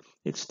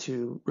 It's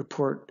to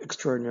report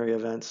extraordinary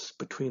events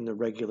between the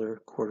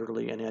regular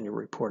quarterly and annual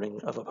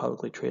reporting of a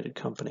publicly traded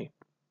company.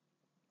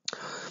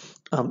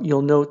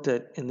 You'll note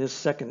that in this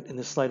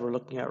slide we're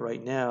looking at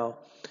right now,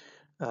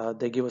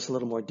 they give us a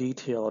little more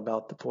detail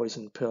about the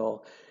poison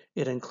pill.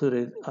 It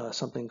included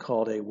something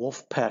called a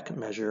Wolfpack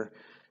measure,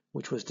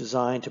 which was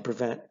designed to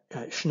prevent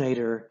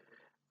Schnatter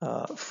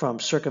from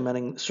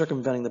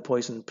circumventing the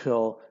poison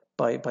pill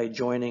by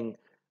joining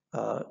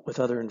with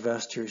other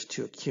investors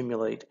to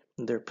accumulate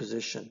their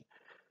position.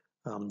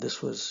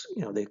 This was,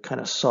 they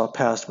kind of saw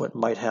past what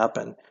might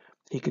happen.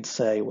 He could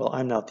say, well,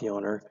 I'm not the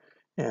owner,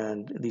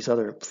 and these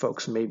other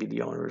folks may be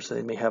the owners.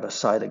 They may have a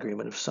side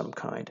agreement of some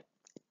kind.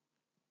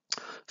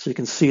 So you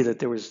can see that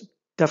there was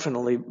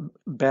definitely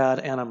bad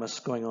animus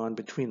going on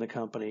between the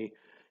company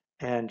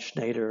and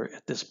Schnatter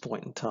at this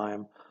point in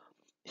time.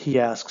 He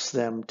asks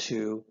them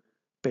to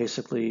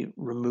basically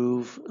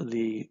remove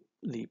the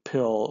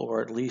pill,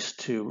 or at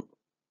least to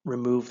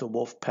remove the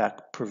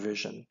Wolfpack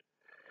provision.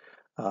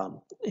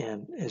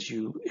 And if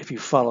you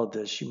followed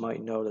this, you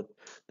might know that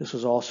this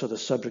was also the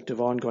subject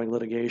of ongoing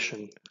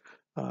litigation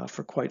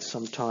for quite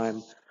some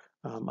time.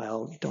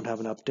 I don't have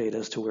an update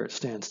as to where it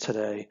stands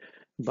today,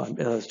 but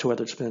as to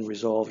whether it's been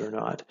resolved or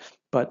not.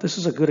 But this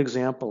is a good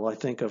example, I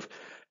think, of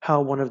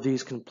how one of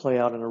these can play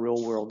out in a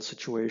real world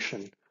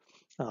situation,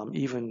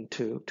 even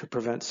to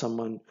prevent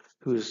someone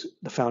who's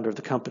the founder of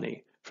the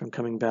company from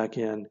coming back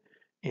in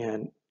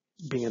and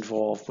being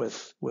involved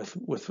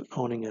with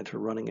owning it or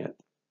running it.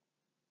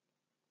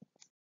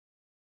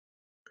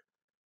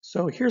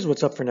 So here's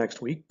what's up for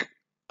next week.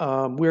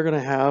 We're going to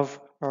have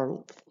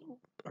our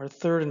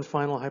third and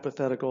final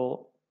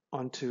hypothetical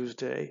on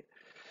Tuesday.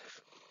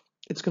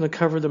 It's going to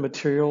cover the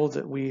material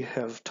that we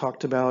have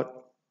talked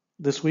about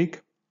this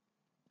week: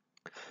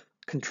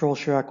 control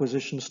share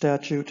acquisition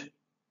statute,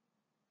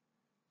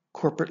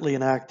 corporately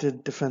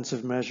enacted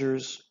defensive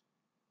measures,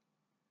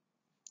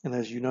 and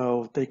as you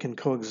know, they can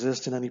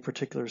coexist in any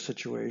particular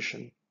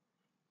situation.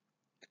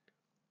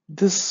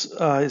 This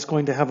is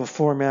going to have a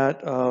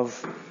format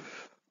of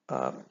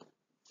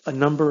a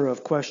number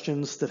of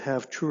questions that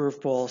have true or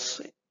false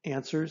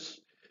answers.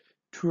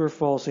 True or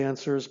false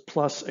answers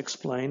plus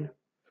explain.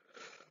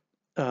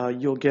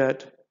 You'll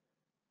get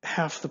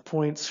half the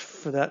points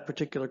for that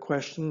particular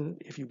question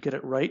if you get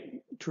it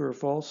right, true or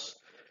false.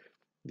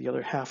 The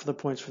other half of the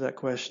points for that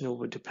question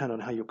will depend on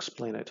how you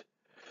explain it.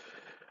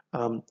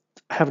 I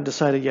haven't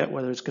decided yet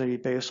whether it's going to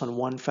be based on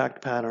one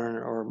fact pattern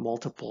or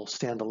multiple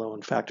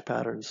standalone fact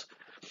patterns,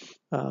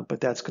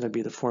 but that's going to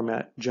be the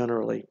format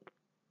generally.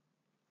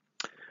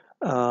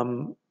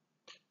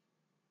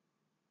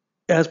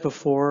 As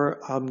before,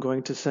 I'm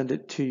going to send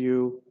it to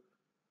you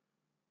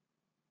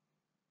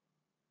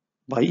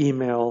by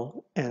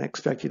email and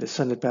expect you to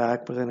send it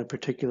back within a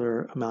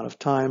particular amount of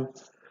time,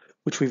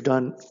 which we've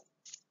done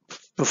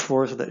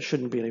before, so that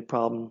shouldn't be any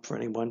problem for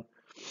anyone.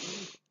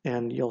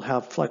 And you'll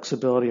have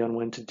flexibility on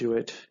when to do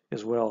it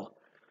as well.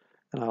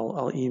 And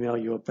I'll email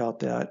you about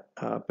that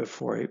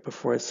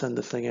before I send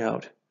the thing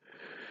out.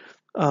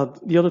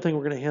 The other thing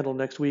we're going to handle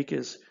next week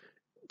is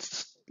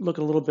look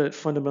a little bit at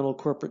fundamental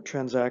corporate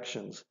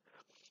transactions.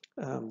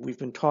 We've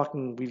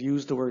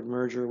used the word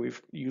merger,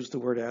 we've used the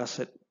word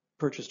asset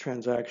purchase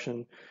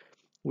transaction.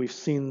 We've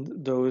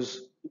seen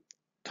those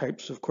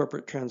types of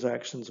corporate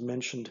transactions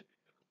mentioned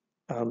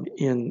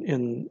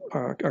in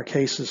our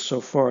cases so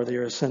far. They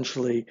are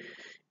essentially,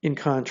 in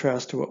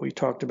contrast to what we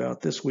talked about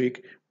this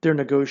week, they're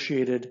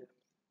negotiated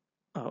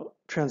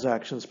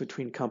transactions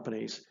between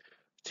companies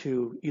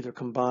to either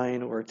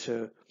combine or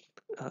to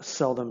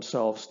sell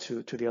themselves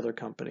to the other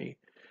company.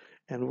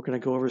 And we're going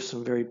to go over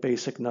some very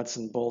basic nuts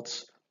and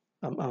bolts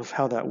of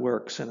how that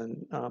works.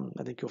 And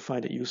I think you'll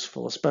find it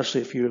useful,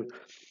 especially if you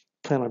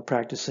plan on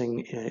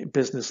practicing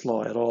business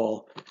law at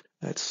all.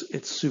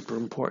 It's super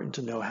important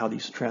to know how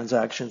these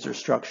transactions are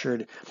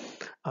structured.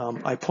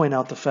 I point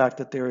out the fact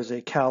that there is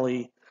a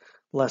Cali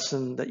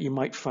lesson that you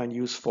might find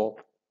useful.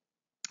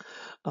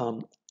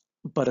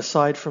 But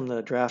aside from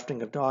the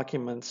drafting of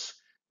documents,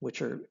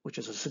 which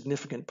is a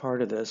significant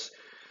part of this,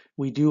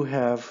 we do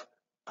have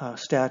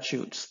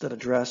statutes that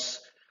address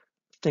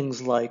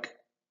things like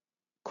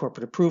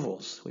corporate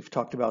approvals. We've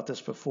talked about this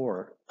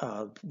before.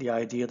 The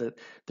idea that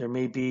there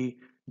may be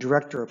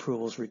director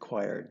approvals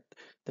required.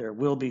 There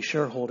will be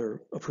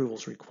shareholder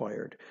approvals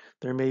required.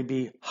 There may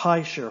be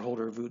high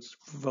shareholder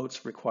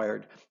votes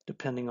required,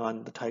 depending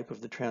on the type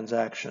of the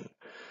transaction.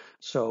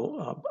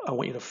 So I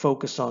want you to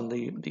focus on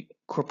the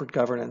corporate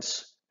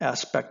governance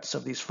aspects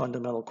of these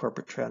fundamental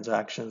corporate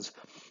transactions,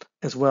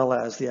 as well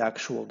as the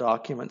actual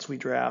documents we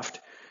draft,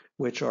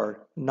 which are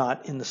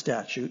not in the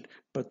statute,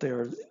 but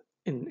they're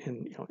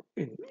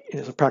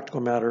as a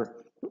practical matter,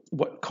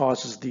 what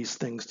causes these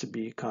things to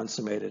be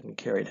consummated and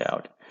carried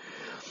out.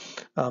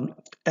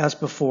 As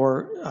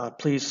before,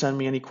 please send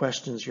me any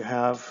questions you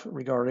have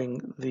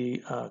regarding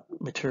the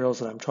materials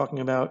that I'm talking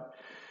about.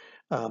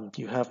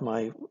 You have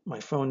my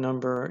phone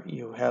number,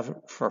 you have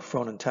for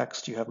phone and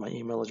text, you have my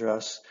email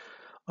address.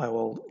 I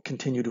will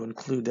continue to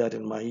include that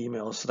in my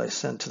emails that I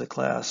send to the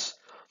class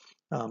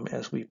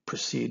as we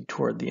proceed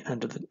toward the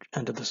end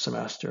of the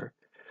semester.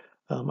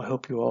 I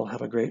hope you all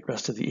have a great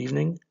rest of the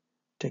evening.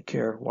 Take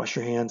care, wash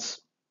your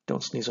hands,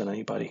 don't sneeze on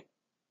anybody.